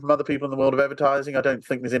slightly different from other people in the world of advertising. I don't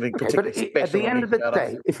think there's anything particularly special. At the end of the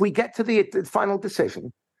day, if we get to the final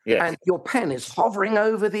decision and your pen is hovering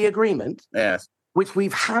over the agreement, yes, which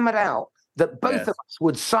we've hammered out, that both of us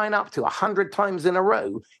would sign up to 100 times in a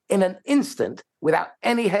row in an instant without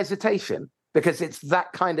any hesitation, because it's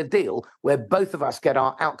that kind of deal where both of us get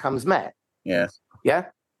our outcomes met. Yes. Yeah?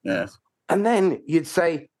 Yes. And then you'd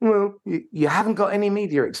say, well, you haven't got any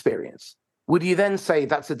media experience. Would you then say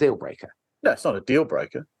that's a deal breaker? No, it's not a deal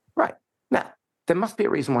breaker. Right. Now, there must be a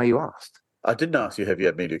reason why you asked. I didn't ask you, have you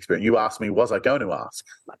had media experience? You asked me, was I going to ask?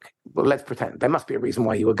 Okay. Well, let's pretend. There must be a reason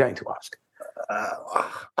why you were going to ask.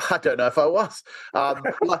 I don't know if I was. But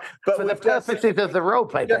for the purposes of the role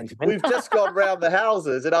play, Benjamin. We've just gone round the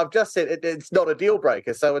houses and I've just said it's not a deal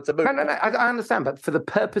breaker, so it's a move. No, I understand. But for the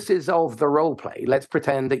purposes of the role play, let's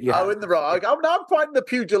pretend that you in the role. I'm quite the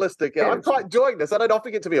pugilistic. Yeah. I'm quite enjoying this. I don't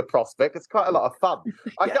often get to be a prospect. It's quite a lot of fun.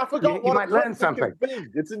 I forgot you might learn something.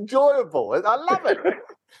 It's enjoyable. I love it.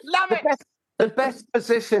 Love it. The best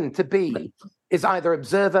position to be is either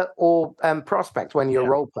observer or prospect when you're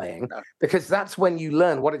role playing, because that's when you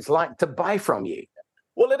learn what it's like to buy from you.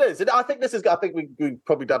 Well, it is. And I think we've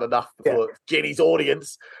probably done enough for Jenny's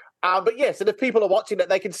audience. But yes, and if people are watching it,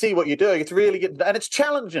 they can see what you're doing. It's really good, and it's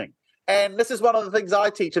challenging. And this is one of the things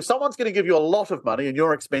I teach. If someone's going to give you a lot of money and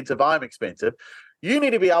you're expensive, I'm expensive, you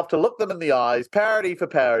need to be able to look them in the eyes, parity for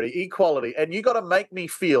parity, equality, and you got to make me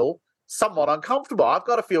feel somewhat uncomfortable. I've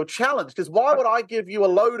got to feel challenged, because why would I give you a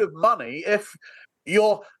load of money if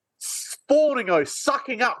you're spawning or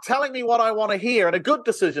sucking up, telling me what I want to hear, and a good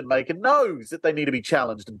decision maker knows that they need to be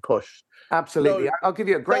challenged and pushed. Absolutely. So, I'll give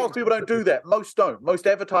you a great... Most people don't do that. Most don't. Most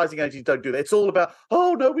advertising agencies don't do that. It's all about,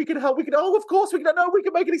 oh, no, we can help. Of course we can. No, we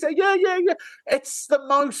can make it. Say, yeah. It's the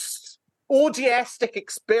most orgiastic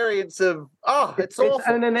experience of, it's awful. It's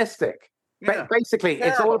onanistic. Yeah. Basically,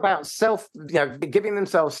 it's all about giving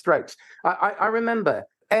themselves strokes. I remember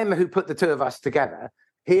M, who put the two of us together,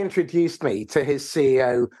 he introduced me to his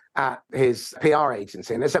CEO at his PR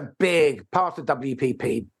agency. And it's a big part of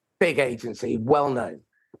WPP, big agency, well known.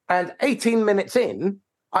 And 18 minutes in,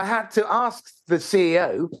 I had to ask the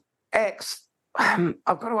CEO, I've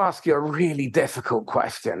got to ask you a really difficult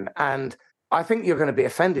question, and I think you're going to be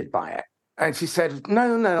offended by it. And she said,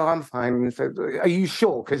 no, I'm fine. I said, are you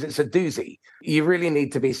sure? Because it's a doozy. You really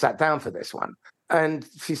need to be sat down for this one. And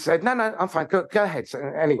she said, no, I'm fine. Go ahead. So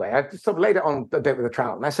anyway, I sort of laid it on a bit with a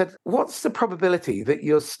trowel. And I said, what's the probability that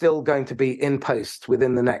you're still going to be in post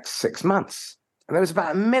within the next 6 months? And there was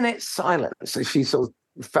about a minute's silence as she sort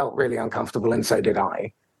of felt really uncomfortable, and so did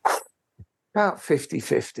I. About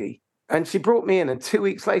 50-50. And she brought me in, and 2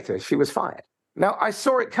 weeks later, she was fired. Now, I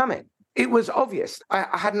saw it coming. It was obvious.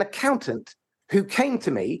 I had an accountant who came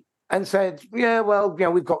to me and said, yeah, well,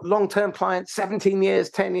 we've got long-term clients, 17 years,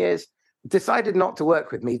 10 years, decided not to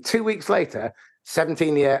work with me. 2 weeks later,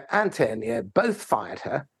 17-year and 10-year, both fired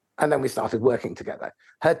her. And then we started working together.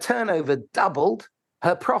 Her turnover doubled,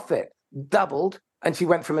 her profit doubled, and she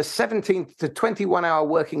went from a 17 to 21-hour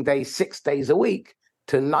working day, 6 days a week,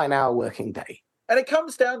 to a 9-hour working day. And it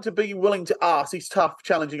comes down to being willing to ask these tough,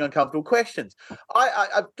 challenging, uncomfortable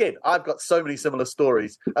I've got so many similar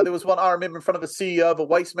stories. There was one I remember in front of the CEO of a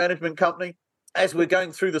waste management company. As we're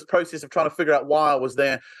going through this process of trying to figure out why I was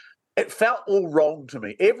there, it felt all wrong to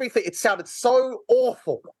me. Everything, it sounded so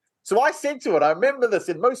awful. So I said to it, I remember this,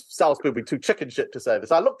 and most salespeople would be too chicken shit to say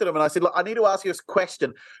this. I looked at him and I said, look, I need to ask you a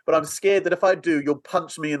question, but I'm scared that if I do, you'll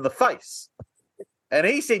punch me in the face. And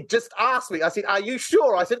he said, just ask me. I said, are you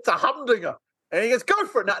sure? I said, it's a humdinger. And he goes, go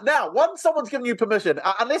for it. Now, once someone's given you permission,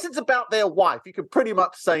 unless it's about their wife, you can pretty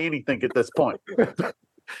much say anything at this point.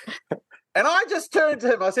 And I just turned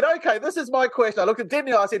to him. I said, okay, this is my question. I looked at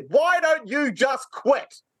Dennehy. I said, why don't you just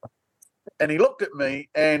quit? And he looked at me,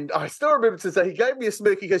 and I still remember to say, he gave me a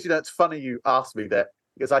smirk. He goes, it's funny you asked me that,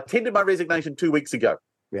 because I tendered my resignation 2 weeks ago.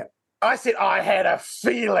 Yeah. I said, I had a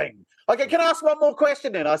feeling. Okay, can I ask one more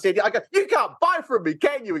question then? I said, you can't buy from me,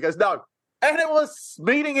 can you? He goes, no. And it was,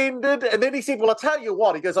 meeting ended. And then he said, well, I'll tell you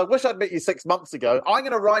what. He goes, I wish I'd met you 6 months ago. I'm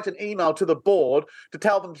going to write an email to the board to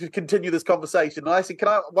tell them to continue this conversation. And I said,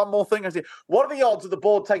 one more thing? I said, what are the odds of the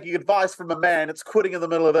board taking advice from a man that's quitting in the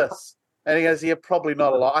middle of this? And he goes, yeah, probably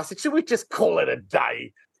not a lot. I said, should we just call it a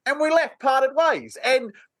day? And we parted ways.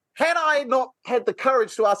 And had I not had the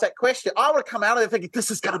courage to ask that question, I would have come out of there thinking,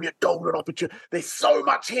 this is going to be a golden opportunity. There's so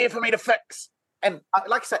much here for me to fix. And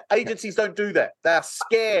like I said, agencies don't do that. They're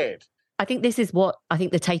scared. I think this is what I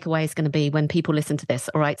think the takeaway is going to be when people listen to this.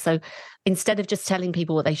 All right. So instead of just telling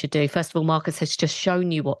people what they should do, first of all, Marcus has just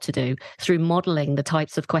shown you what to do through modeling the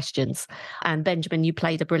types of questions. And Benjamin, you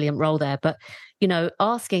played a brilliant role there. But,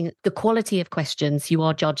 asking the quality of questions you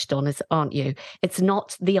are judged on, aren't you? It's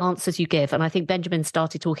not the answers you give. And I think Benjamin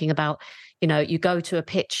started talking about, you go to a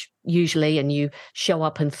pitch usually and you show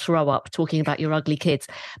up and throw up talking about your ugly kids.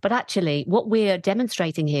 But actually, what we're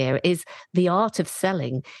demonstrating here is the art of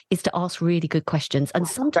selling is to ask really good questions. And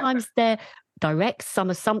sometimes they're direct, some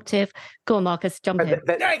assumptive. Go on, Marcus, jump in.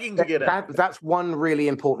 That's one really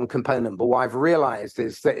important component. But what I've realized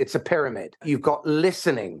is that it's a pyramid. You've got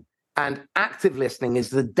listening, and active listening is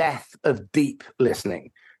the death of deep listening.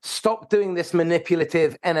 Stop doing this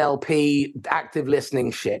manipulative NLP active listening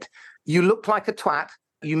shit. You look like a twat.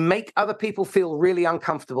 You make other people feel really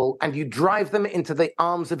uncomfortable, and you drive them into the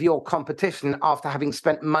arms of your competition after having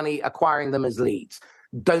spent money acquiring them as leads.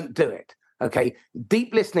 Don't do it. Okay.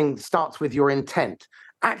 Deep listening starts with your intent.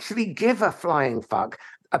 Actually give a flying fuck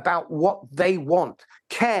about what they want.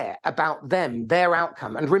 Care about them, their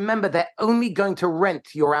outcome. And remember, they're only going to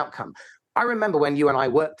rent your outcome. I remember when you and I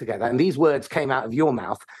worked together and these words came out of your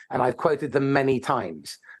mouth, and I've quoted them many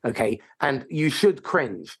times. Okay. And you should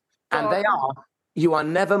cringe. And they are, you are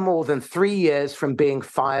never more than 3 years from being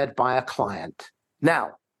fired by a client.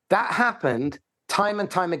 Now, that happened time and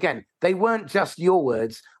time again. They weren't just your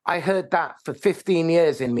words. I heard that for 15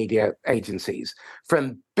 years in media agencies,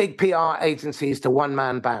 from big PR agencies to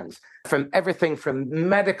one-man bands, from everything from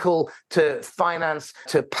medical to finance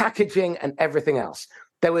to packaging and everything else.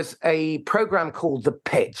 There was a program called The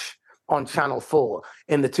Pitch on Channel 4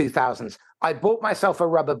 in the 2000s. I bought myself a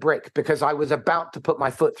rubber brick because I was about to put my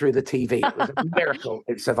foot through the TV. It was a miracle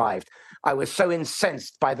it survived. I was so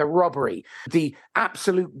incensed by the robbery, the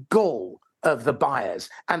absolute gall of the buyers,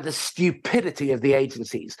 and the stupidity of the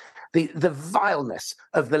agencies, the vileness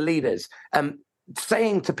of the leaders,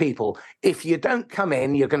 saying to people, if you don't come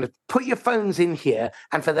in, you're going to put your phones in here,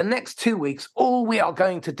 and for the next 2 weeks, all we are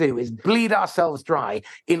going to do is bleed ourselves dry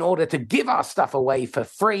in order to give our stuff away for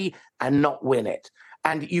free and not win it.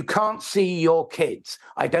 and you can't see your kids.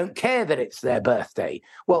 I don't care that it's their birthday.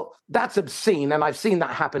 Well, that's obscene, and I've seen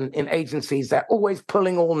that happen in agencies. They're always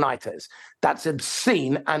pulling all-nighters. That's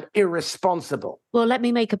obscene and irresponsible. Well, let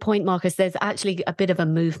me make a point, Marcus. There's actually a bit of a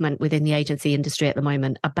movement within the agency industry at the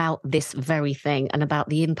moment about this very thing and about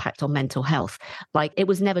the impact on mental health. Like, it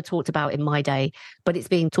was never talked about in my day, but it's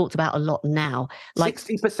being talked about a lot now. Like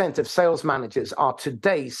 60% of sales managers are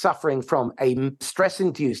today suffering from a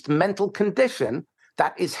stress-induced mental condition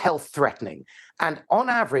that is health-threatening. And on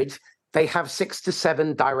average, they have 6 to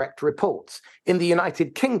 7 direct reports. In the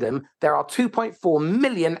United Kingdom, there are 2.4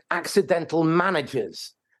 million accidental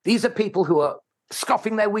managers. These are people who are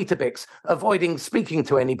scoffing their Weetabix, avoiding speaking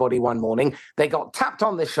to anybody one morning. They got tapped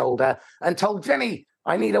on the shoulder and told, Jenny,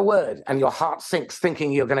 I need a word. And your heart sinks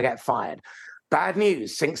thinking you're going to get fired. Bad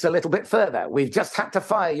news sinks a little bit further. We've just had to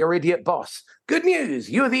fire your idiot boss. Good news,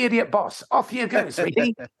 you're the idiot boss. Off you go,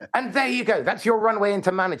 sweetie. And there you go. That's your runway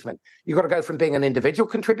into management. You've got to go from being an individual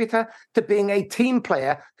contributor to being a team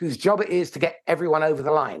player whose job it is to get everyone over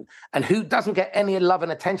the line. And who doesn't get any love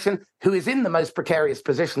and attention, who is in the most precarious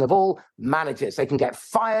position of all, managers. They can get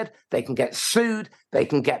fired, they can get sued, they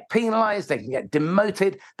can get penalized, they can get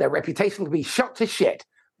demoted, their reputation can be shot to shit.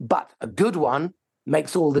 But a good one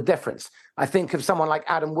makes all the difference. I think of someone like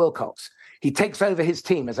Adam Wilcox. He takes over his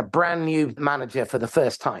team as a brand new manager for the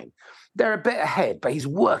first time. They're a bit ahead, but he's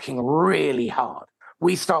working really hard.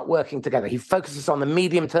 We start working together. He focuses on the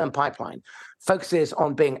medium-term pipeline, focuses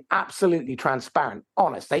on being absolutely transparent,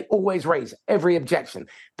 honest. They always raise every objection.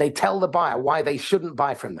 They tell the buyer why they shouldn't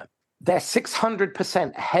buy from them. They're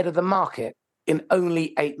 600% ahead of the market in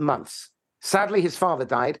only 8 months. Sadly, his father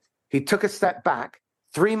died. He took a step back.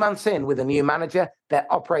 3 months in with a new manager,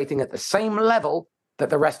 they're operating at the same level that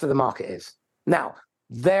the rest of the market is. Now,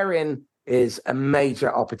 therein is a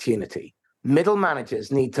major opportunity. Middle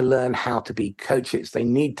managers need to learn how to be coaches. They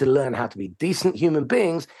need to learn how to be decent human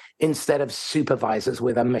beings instead of supervisors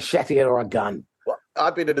with a machete or a gun. Well,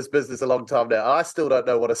 I've been in this business a long time now. I still don't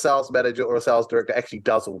know what a sales manager or a sales director actually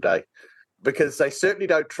does all day, because they certainly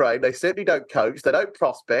don't train, they certainly don't coach, they don't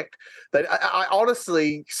prospect. I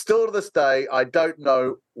honestly, still to this day, I don't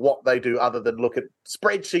know what they do other than look at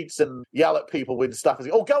spreadsheets and yell at people when stuff is,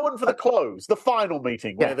 go in for the close, the final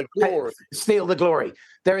meeting, where the glory. Steal the glory.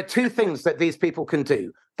 There are 2 things that these people can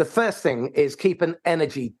do. The first thing is keep an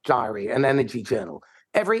energy diary, an energy journal.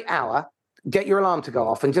 Every hour, get your alarm to go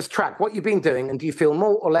off and just track what you've been doing, and do you feel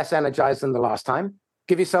more or less energized than the last time?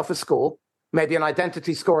 Give yourself a score. Maybe an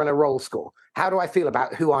identity score and a role score. How do I feel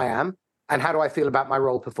about who I am? And how do I feel about my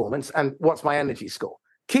role performance? And what's my energy score?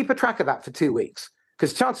 Keep a track of that for 2 weeks.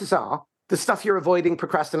 Because chances are, the stuff you're avoiding,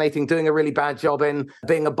 procrastinating, doing a really bad job in,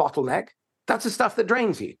 being a bottleneck, that's the stuff that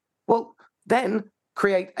drains you. Well, then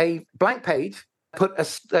create a blank page, put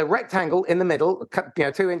a rectangle in the middle,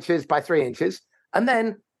 2 inches by 3 inches, and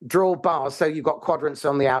then draw bars so you've got quadrants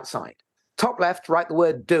on the outside. Top left, write the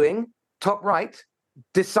word doing. Top right,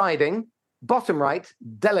 deciding. Bottom right,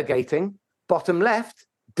 delegating. Bottom left,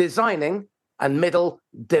 designing. And middle,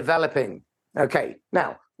 developing. Okay,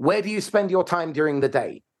 now, where do you spend your time during the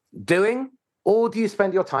day? Doing, or do you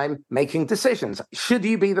spend your time making decisions? Should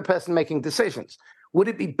you be the person making decisions? Would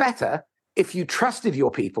it be better if you trusted your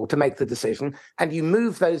people to make the decision and you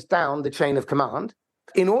move those down the chain of command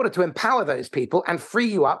in order to empower those people and free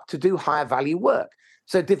you up to do higher value work?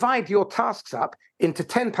 So divide your tasks up into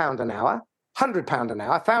 £10 an hour, £100 an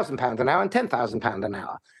hour, £1,000 an hour, and £10,000 an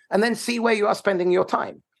hour, and then see where you are spending your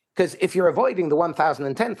time. Because if you're avoiding the 1,000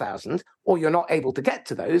 and 10,000, or you're not able to get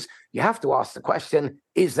to those, you have to ask the question,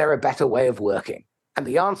 is there a better way of working? And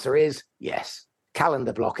the answer is yes.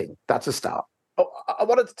 Calendar blocking. That's a start. Oh, I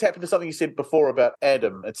wanted to tap into something you said before about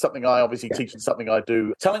Adam. It's something I obviously teach and something I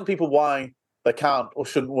do. Telling people why they can't or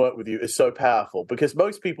shouldn't work with you is so powerful, because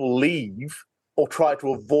most people leave or try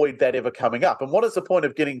to avoid that ever coming up. And what is the point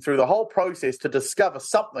of getting through the whole process to discover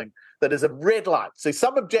something that is a red light? So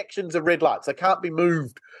some objections are red lights. They can't be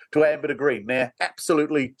moved to amber to green. They're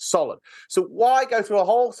absolutely solid. So why go through a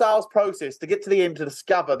whole sales process to get to the end to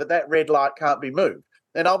discover that that red light can't be moved?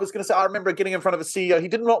 And I was going to say, I remember getting in front of a CEO. He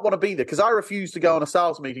did not want to be there because I refused to go on a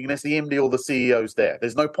sales meeting unless the MD or the CEO's there.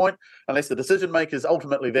 There's no point unless the decision maker is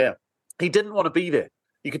ultimately there. He didn't want to be there.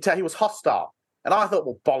 You could tell he was hostile. And I thought,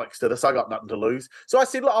 well, bollocks to this. I got nothing to lose. So I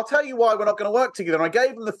said, look, I'll tell you why we're not going to work together. And I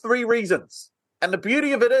gave him the 3 reasons. And the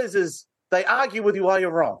beauty of it is they argue with you while you're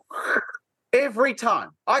wrong. Every time.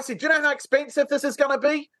 I said, do you know how expensive this is going to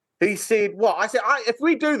be? He said, what? I said, if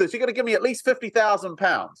we do this, you're going to give me at least £50,000.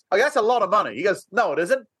 I go, that's a lot of money. He goes, no, it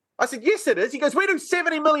isn't. I said, yes, it is. He goes, we do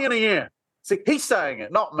 70 million a year. See, he's saying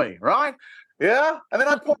it, not me, right? Yeah. And then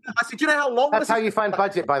I said, do you know how long That's how you find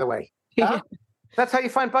budget, by the way. Huh? That's how you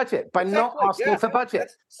find budget, by not asking for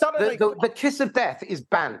budget. Suddenly, the kiss of death is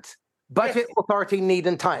BANT. Budget, authority, need,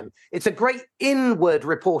 and time. It's a great inward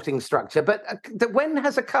reporting structure, but when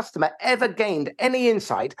has a customer ever gained any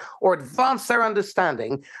insight or advanced their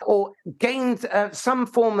understanding or gained some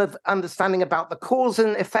form of understanding about the cause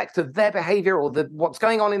and effect of their behavior or what's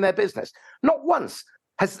going on in their business? Not once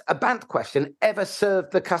has a BANT question ever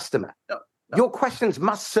served the customer. No. Your questions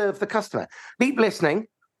must serve the customer. Deep listening,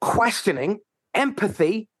 questioning,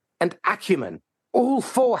 empathy, and acumen. All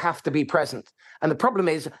four have to be present. And the problem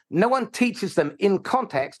is no one teaches them in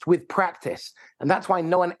context with practice. And that's why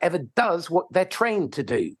no one ever does what they're trained to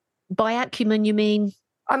do. By acumen, you mean?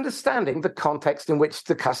 Understanding the context in which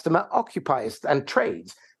the customer occupies and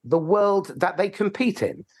trades, the world that they compete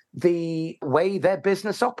in, the way their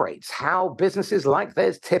business operates, how businesses like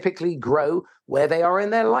theirs typically grow, where they are in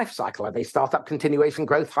their life cycle. Are they startup, continuation,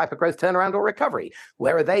 growth, hypergrowth, turnaround, or recovery?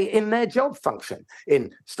 Where are they in their job function?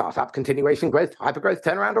 In startup, continuation, growth, hypergrowth,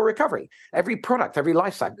 turnaround, or recovery? Every product, every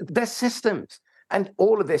life cycle, their systems. And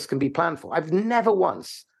all of this can be planned for. I've never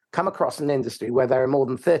once come across an industry where there are more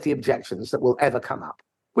than 30 objections that will ever come up,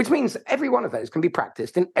 which means every one of those can be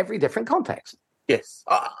practiced in every different context. Yes,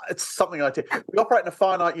 it's something I do. We operate in a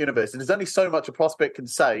finite universe, and there's only so much a prospect can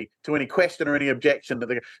say to any question or any objection.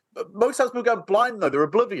 Most salespeople go blind, though. They're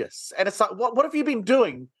oblivious. And it's like, what have you been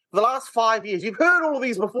doing for the last 5 years? You've heard all of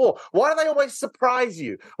these before. Why do they always surprise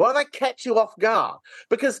you? Why do they catch you off guard?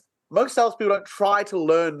 Because most salespeople don't try to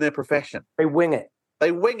learn their profession. They wing it.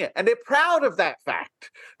 They wing it, and they're proud of that fact.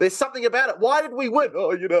 There's something about it. Why did we win? Oh,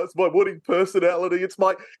 it's my winning personality. It's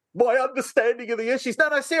my understanding of the issues.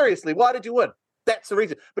 No, seriously, why did you win? That's the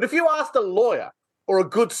reason. But if you asked a lawyer or a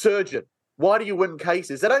good surgeon, why do you win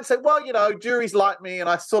cases? They don't say, well, juries like me and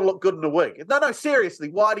I sort of look good in a wig. No, seriously,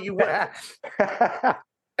 why do you win?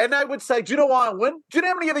 And they would say, do you know why I win? Do you know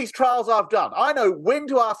how many of these trials I've done? I know when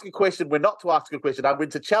to ask a question, when not to ask a question. I know when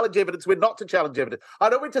to challenge evidence, when not to challenge evidence. I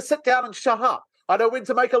know when to sit down and shut up. I know when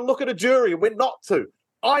to make a look at a jury and when not to.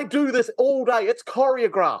 I do this all day. It's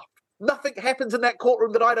choreographed. Nothing happens in that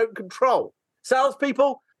courtroom that I don't control.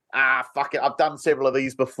 Salespeople, fuck it, I've done several of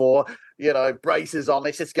these before. Braces on,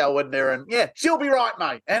 let's just go in there and, she'll be right,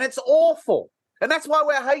 mate. And it's awful. And that's why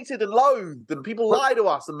we're hated and loathed, and people lie to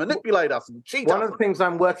us and manipulate us and cheat us. One of the things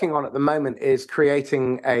I'm working on at the moment is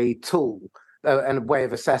creating a tool and a way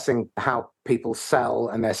of assessing how people sell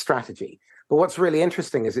and their strategy. But what's really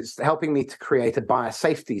interesting is it's helping me to create a buyer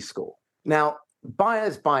safety score. Now,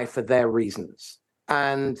 buyers buy for their reasons.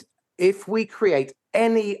 And if we create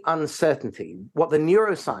any uncertainty, what the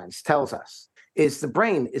neuroscience tells us is the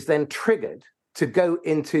brain is then triggered to go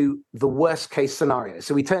into the worst case scenario.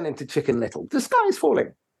 So we turn into Chicken Little. The sky is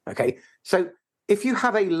falling. Okay. So if you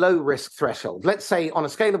have a low risk threshold, let's say on a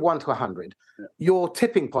scale of 1 to 100, your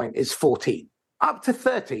tipping point is 14. Up to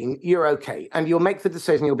 13, you're okay. And you'll make the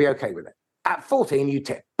decision, you'll be okay with it. At 14, you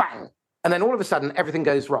tip, bang. And then all of a sudden, everything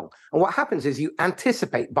goes wrong. And what happens is you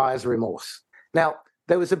anticipate buyer's remorse. Now,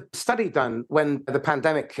 there was a study done when the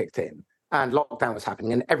pandemic kicked in and lockdown was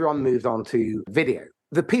happening and everyone moved on to video.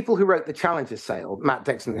 The people who wrote the Challenger sale, Matt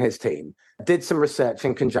Dixon and his team, did some research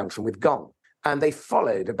in conjunction with Gong. And they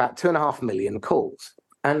followed about 2.5 million calls.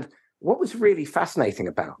 And what was really fascinating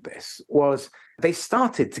about this was they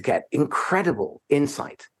started to get incredible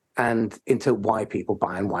insight and into why people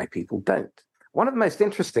buy and why people don't. One of the most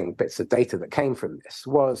interesting bits of data that came from this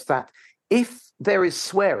was that if there is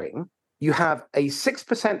swearing, you have a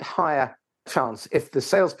 6% higher chance if the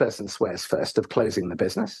salesperson swears first of closing the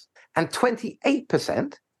business, and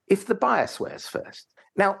 28% if the buyer swears first.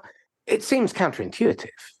 Now, it seems counterintuitive,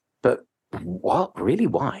 but what? Really?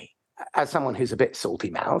 Why? As someone who's a bit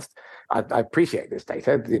salty-mouthed, I appreciate this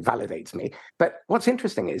data. It validates me. But what's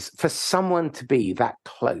interesting is for someone to be that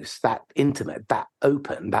close, that intimate, that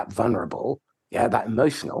open, that vulnerable, that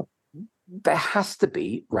emotional, there has to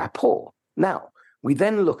be rapport. Now, we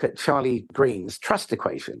then look at Charlie Green's trust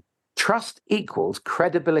equation. Trust equals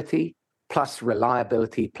credibility plus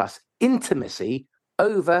reliability plus intimacy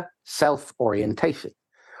over self-orientation.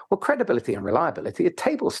 Well, credibility and reliability are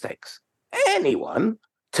table stakes. Anyone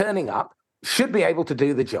turning up should be able to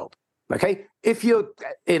do the job. Okay, if you're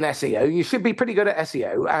in SEO, you should be pretty good at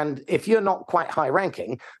SEO. And if you're not quite high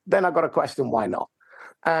ranking, then I've got to question why not.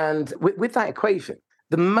 And with that equation,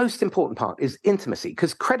 the most important part is intimacy,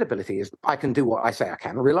 because credibility is I can do what I say I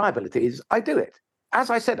can. Reliability is I do it. As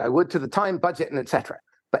I said, I would to the time, budget, and etc.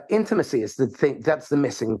 But intimacy is the thing, that's the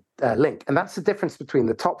missing link. And that's the difference between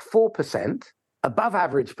the top 4%, above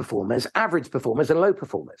average performers, and low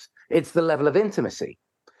performers. It's the level of intimacy.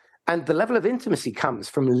 And the level of intimacy comes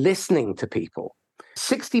from listening to people.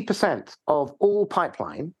 60% of all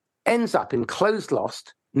pipeline ends up in closed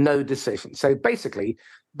lost, no decision. So basically,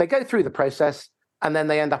 they go through the process and then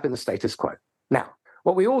they end up in the status quo. Now,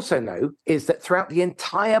 what we also know is that throughout the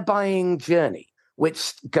entire buying journey,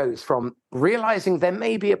 which goes from realizing there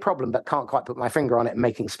may be a problem but can't quite put my finger on it and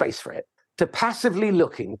making space for it, to passively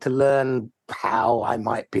looking to learn how I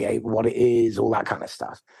might be able, what it is, all that kind of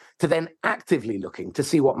stuff, to then actively looking to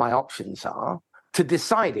see what my options are, to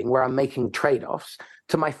deciding where I'm making trade-offs,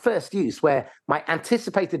 to my first use where my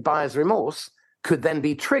anticipated buyer's remorse could then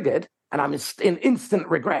be triggered and I'm in instant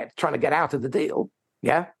regret trying to get out of the deal.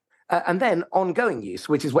 Yeah. And then ongoing use,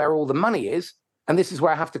 which is where all the money is. And this is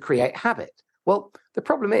where I have to create habit. Well, the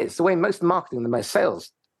problem is the way most marketing and the most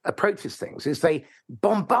sales approaches things is they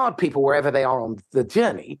bombard people wherever they are on the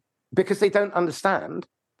journey because they don't understand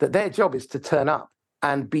that their job is to turn up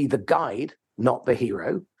and be the guide, not the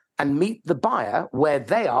hero, and meet the buyer where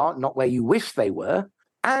they are, not where you wish they were,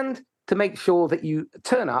 and to make sure that you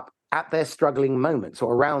turn up at their struggling moments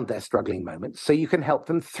or around their struggling moments so you can help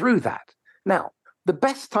them through that. Now, the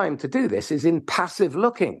best time to do this is in passive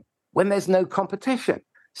looking when there's no competition.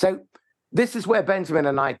 So this is where Benjamin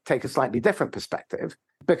and I take a slightly different perspective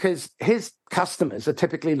because his customers are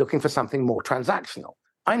typically looking for something more transactional.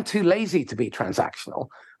 I'm too lazy to be transactional.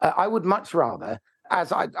 I would much rather,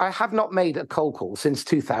 as I have not made a cold call since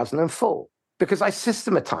 2004 because I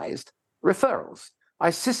systematized referrals.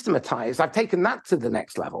 I've taken that to the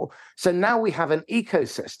next level. So now we have an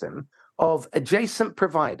ecosystem of adjacent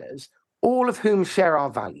providers, all of whom share our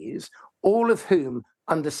values, all of whom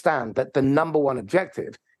understand that the number one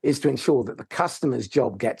objective is to ensure that the customer's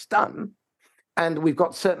job gets done. And we've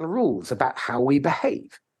got certain rules about how we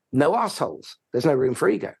behave. No assholes. There's no room for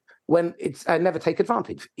ego. When it's never take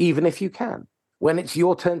advantage, even if you can. When it's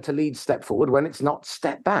your turn to lead, step forward. When it's not,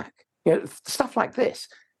 step back. Stuff like this.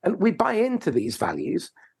 And we buy into these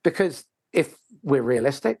values because if we're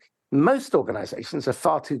realistic, most organizations are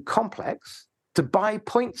far too complex to buy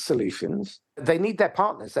point solutions. They need their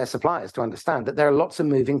partners, their suppliers, to understand that there are lots of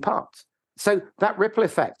moving parts. So that ripple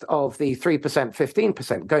effect of the 3%,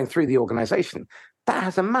 15% going through the organization, that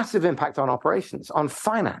has a massive impact on operations, on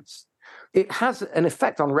finance. It has an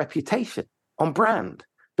effect on reputation, on brand.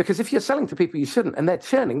 Because if you're selling to people you shouldn't and they're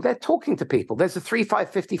churning, they're talking to people. There's a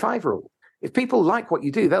 3-5-55 rule. If people like what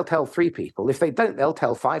you do, they'll tell 3 people. If they don't, they'll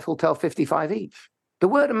tell 5 who'll tell 55 each. The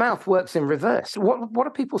word of mouth works in reverse. What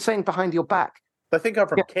are people saying behind your back? They think I'm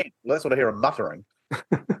from Kent. That's what I hear them muttering.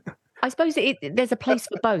 I suppose there's a place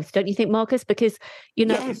for both, don't you think, Marcus? Because,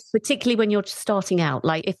 Yes. particularly when you're starting out,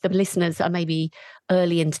 like if the listeners are maybe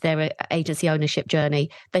early into their agency ownership journey,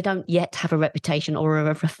 they don't yet have a reputation or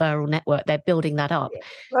a referral network. They're building that up.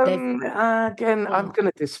 Again, I'm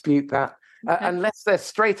going to dispute that. Okay. Unless they're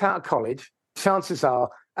straight out of college, chances are,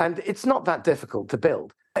 and it's not that difficult to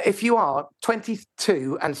build. If you are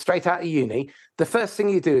 22 and straight out of uni, the first thing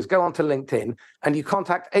you do is go onto LinkedIn and you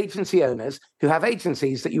contact agency owners who have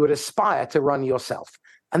agencies that you would aspire to run yourself.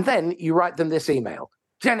 And then you write them this email.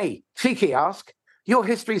 Jenny, cheeky ask, your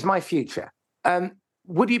history is my future.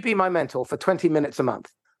 Would you be my mentor for 20 minutes a month?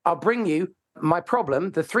 I'll bring you my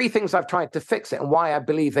problem, the 3 things I've tried to fix it and why I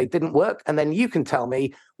believe they didn't work. And then you can tell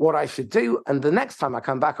me what I should do. And the next time I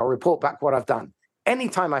come back, I'll report back what I've done.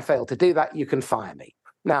 Anytime I fail to do that, you can fire me.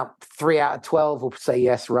 Now, 3 out of 12 will say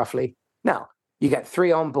yes, roughly. Now, you get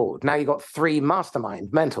 3 on board. Now you've got 3 mastermind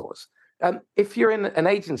mentors. If you're in an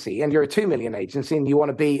agency and you're a 2 million agency and you want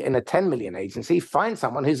to be in a 10 million agency, find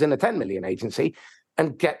someone who's in a 10 million agency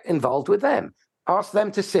and get involved with them. Ask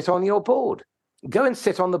them to sit on your board. Go and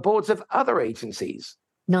sit on the boards of other agencies.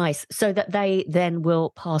 Nice. So that they then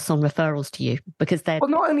will pass on referrals to you because they're... Well,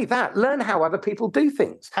 not only that, learn how other people do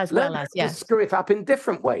things. Learn how to screw it up in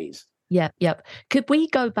different ways. Yep. Could we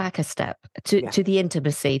go back a step to the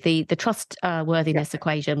intimacy, the trustworthiness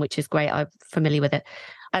equation, which is great. I'm familiar with it.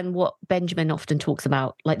 And what Benjamin often talks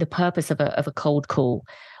about, like the purpose of a cold call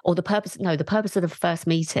or the purpose of the first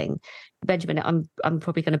meeting. Benjamin, I'm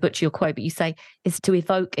probably going to butcher your quote, but you say is to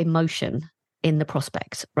evoke emotion in the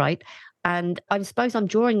prospect, right? And I suppose I'm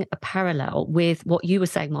drawing a parallel with what you were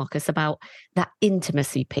saying, Marcus, about that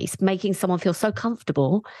intimacy piece, making someone feel so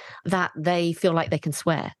comfortable that they feel like they can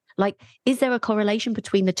swear. Like, is there a correlation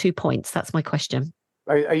between the 2 points? That's my question.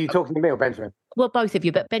 Are you talking to me or Benjamin? Well, both of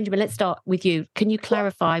you, but Benjamin, let's start with you. Can you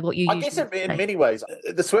clarify what you usually say? I guess in many ways,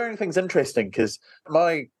 the swearing thing's interesting because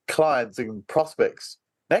my clients and prospects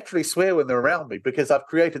naturally swear when they're around me because I've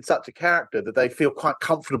created such a character that they feel quite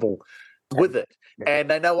comfortable with it.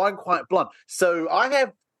 And they know I'm quite blunt. So I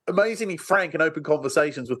have amazingly frank and open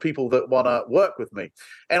conversations with people that want to work with me.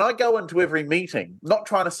 And I go into every meeting not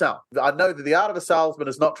trying to sell. I know that the art of a salesman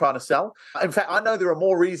is not trying to sell. In fact, I know there are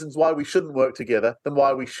more reasons why we shouldn't work together than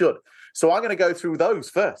why we should. So I'm going to go through those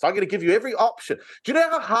first. I'm going to give you every option. Do you know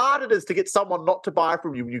how hard it is to get someone not to buy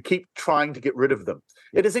from you when you keep trying to get rid of them?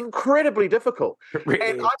 It is incredibly difficult. Really?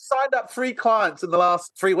 And I've signed up 3 clients in the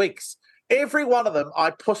last 3 weeks. Every one of them, I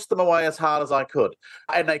pushed them away as hard as I could.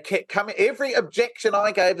 And they kept coming. Every objection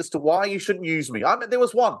I gave as to why you shouldn't use me. I mean, there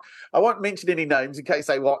was one. I won't mention any names in case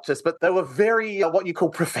they watch this, but they were very, what you call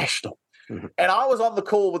professional. Mm-hmm. And I was on the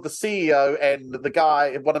call with the CEO and the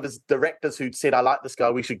guy, one of his directors, who'd said, I like this guy,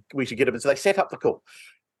 we should get him. And so they set up the call.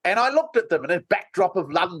 And I looked at them and a backdrop of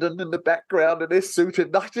London in the background and they're suited.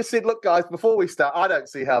 And I just said, look, guys, before we start, I don't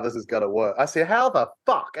see how this is going to work. I said, how the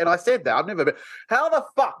fuck? And I said that, I've never been, how the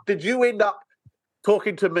fuck did you end up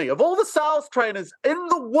talking to me? Of all the sales trainers in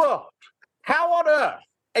the world, how on earth?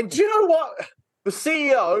 And do you know what? The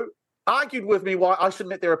CEO argued with me why I shouldn't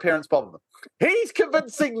let their appearance bother them. He's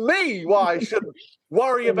convincing me why I shouldn't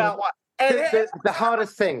worry about what. And the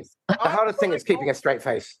hardest thing is keeping a straight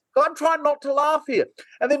face. I'm trying not to laugh here.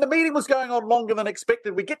 And then the meeting was going on longer than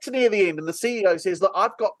expected. We get to near the end and the CEO says, look,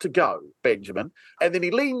 I've got to go, Benjamin. And then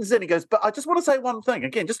he leans in, he goes, but I just want to say one thing.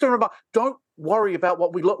 Again, just to remind, don't worry about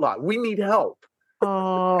what we look like. We need help.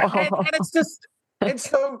 Oh. And it's just, and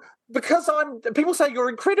so because people say you're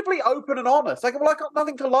incredibly open and honest. Like, well, I got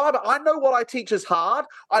nothing to lie about. I know what I teach is hard.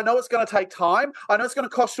 I know it's going to take time. I know it's going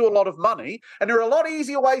to cost you a lot of money. And there are a lot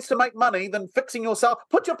easier ways to make money than fixing yourself.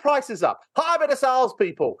 Put your prices up. Hire better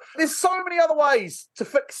salespeople. There's so many other ways to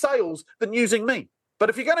fix sales than using me. But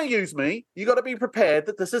if you're going to use me, you got to be prepared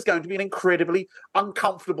that this is going to be an incredibly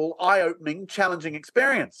uncomfortable, eye-opening, challenging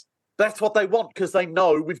experience. That's what they want because they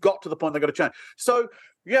know we've got to the point they've got to change. So,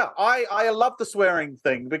 yeah, I love the swearing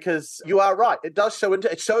thing because you are right. It does show,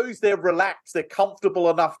 it shows they're relaxed, they're comfortable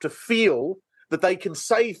enough to feel that they can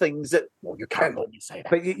say things that, well, you can't let me say that.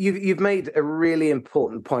 But you've made a really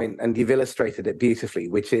important point and you've illustrated it beautifully,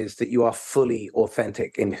 which is that you are fully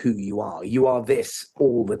authentic in who you are. You are this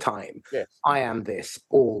all the time. Yes. I am this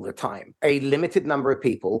all the time. A limited number of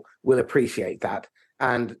people will appreciate that.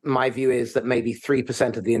 And my view is that maybe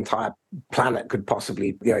 3% of the entire planet could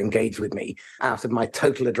possibly engage with me out of my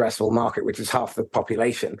total addressable market, which is half the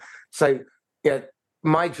population. So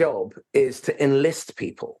my job is to enlist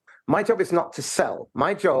people. My job is not to sell.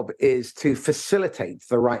 My job is to facilitate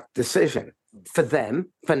the right decision for them,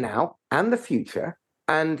 for now and the future.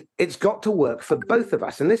 And it's got to work for both of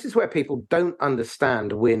us. And this is where people don't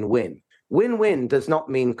understand win-win. Win-win does not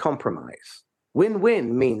mean compromise.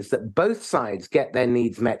 Win-win means that both sides get their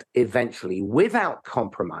needs met eventually without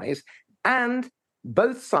compromise, and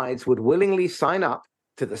both sides would willingly sign up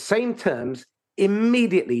to the same terms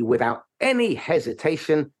immediately without any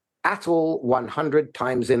hesitation at all 100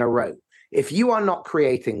 times in a row. If you are not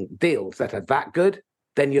creating deals that are that good,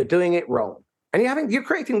 then you're doing it wrong. And you're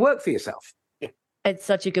creating work for yourself. It's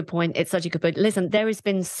such a good point. It's such a good point. Listen, there has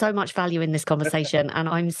been so much value in this conversation and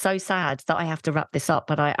I'm so sad that I have to wrap this up,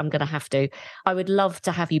 but I'm going to have to. I would love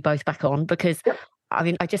to have you both back on because,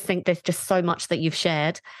 I just think there's just so much that you've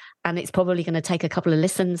shared and it's probably going to take a couple of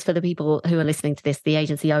listens for the people who are listening to this, the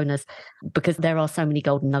agency owners, because there are so many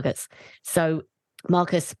golden nuggets. So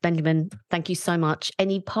Marcus, Benjamin, thank you so much.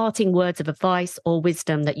 Any parting words of advice or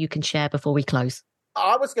wisdom that you can share before we close?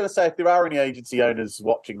 I was going to say, if there are any agency owners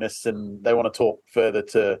watching this and they want to talk further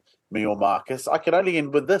to me or Marcus, I can only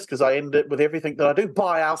end with this because I end it with everything that I do.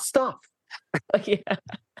 Buy our stuff. Yeah.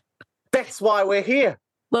 That's why we're here.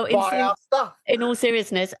 Well, buy our stuff. In all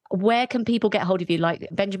seriousness, where can people get hold of you? Like,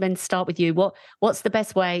 Benjamin, start with you. What's the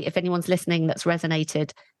best way, if anyone's listening that's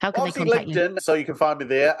resonated, how can obviously they contact LinkedIn, you? So you can find me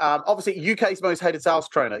there. Obviously, UK's most hated sales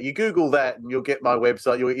trainer. You Google that and you'll get my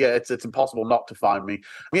website. It's impossible not to find me.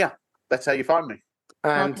 Yeah, that's how you find me.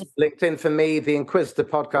 And LinkedIn for me, the Inquisitor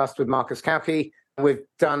podcast with Marcus Cauchi. We've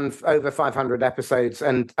done over 500 episodes.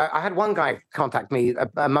 And I had one guy contact me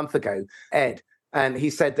a month ago, Ed, and he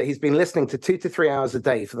said that he's been listening to 2 to 3 hours a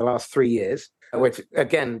day for the last 3 years, which,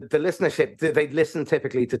 again, the listenership, they listen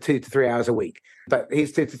typically to 2 to 3 hours a week, but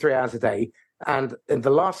he's 2 to 3 hours a day. And in the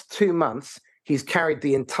last 2 months, he's carried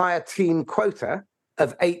the entire team quota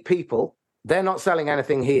of 8 people. They're not selling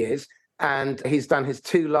anything, he is. And he's done his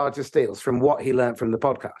 2 largest deals from what he learned from the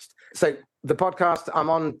podcast. So the podcast,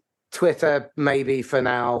 I'm on Twitter, maybe for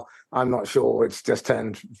now. I'm not sure. It's just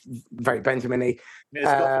turned very Benjamin-y. It's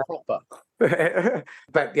got proper.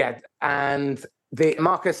 But yeah, and the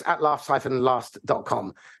Marcus at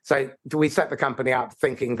laughs-last.com. So we set the company up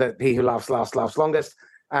thinking that he who laughs last laughs longest.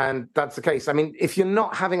 And that's the case. I mean, if you're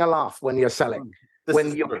not having a laugh when you're selling,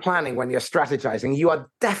 when you're planning, when you're strategizing. You are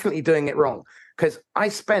definitely doing it wrong, because I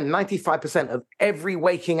spend 95% of every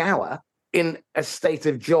waking hour in a state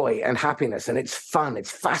of joy and happiness, and it's fun.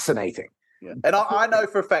 It's fascinating. Yeah. And I know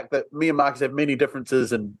for a fact that me and Marcus have many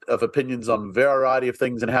differences of opinions on a variety of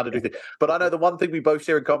things and how to do things. But I know the one thing we both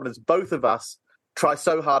share in common is both of us try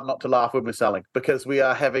so hard not to laugh when we're selling, because we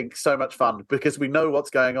are having so much fun, because we know what's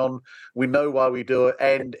going on. We know why we do it.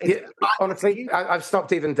 And honestly, I've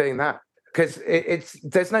stopped even doing that, because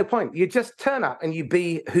there's no point. You just turn up and you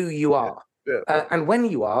be who you are. Yeah. And when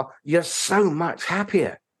you are, you're so much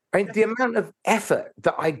happier. I mean, the amount of effort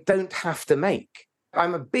that I don't have to make.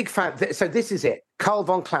 I'm a big fan. So this is it. Karl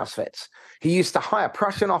von Clausewitz. He used to hire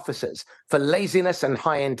Prussian officers for laziness and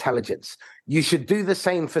high intelligence. You should do the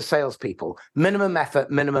same for salespeople. Minimum effort,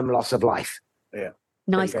 minimum loss of life. Yeah.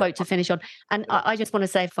 Nice quote to finish on. And I just want to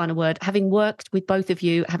say a final word. Having worked with both of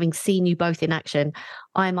you, having seen you both in action,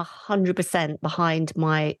 I'm 100% behind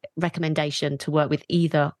my recommendation to work with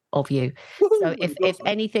either of you. So if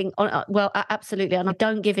anything, well, absolutely. And I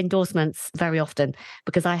don't give endorsements very often,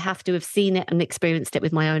 because I have to have seen it and experienced it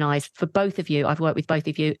with my own eyes. For both of you, I've worked with both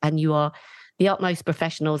of you, and you are the utmost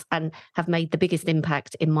professionals and have made the biggest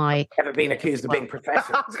impact in my... Never been accused of being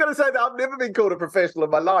professional. I was going to say that I've never been called a professional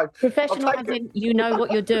in my life. Professional as in, you know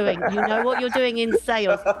what you're doing. You know what you're doing in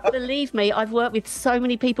sales. Believe me, I've worked with so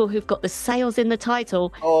many people who've got the sales in the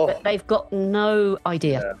title, but they've got no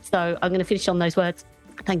idea. Yeah. So I'm going to finish on those words.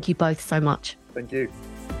 Thank you both so much. Thank you.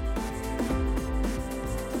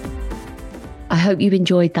 I hope you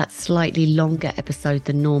enjoyed that slightly longer episode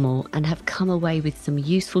than normal and have come away with some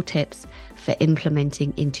useful tips for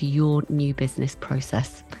implementing into your new business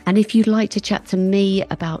process. And if you'd like to chat to me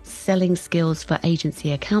about selling skills for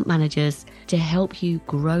agency account managers to help you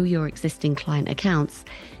grow your existing client accounts,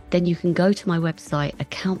 then you can go to my website,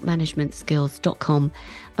 accountmanagementskills.com,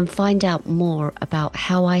 and find out more about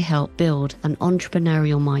how I help build an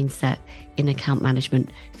entrepreneurial mindset in account management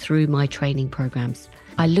through my training programs.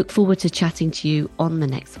 I look forward to chatting to you on the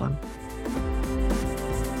next one.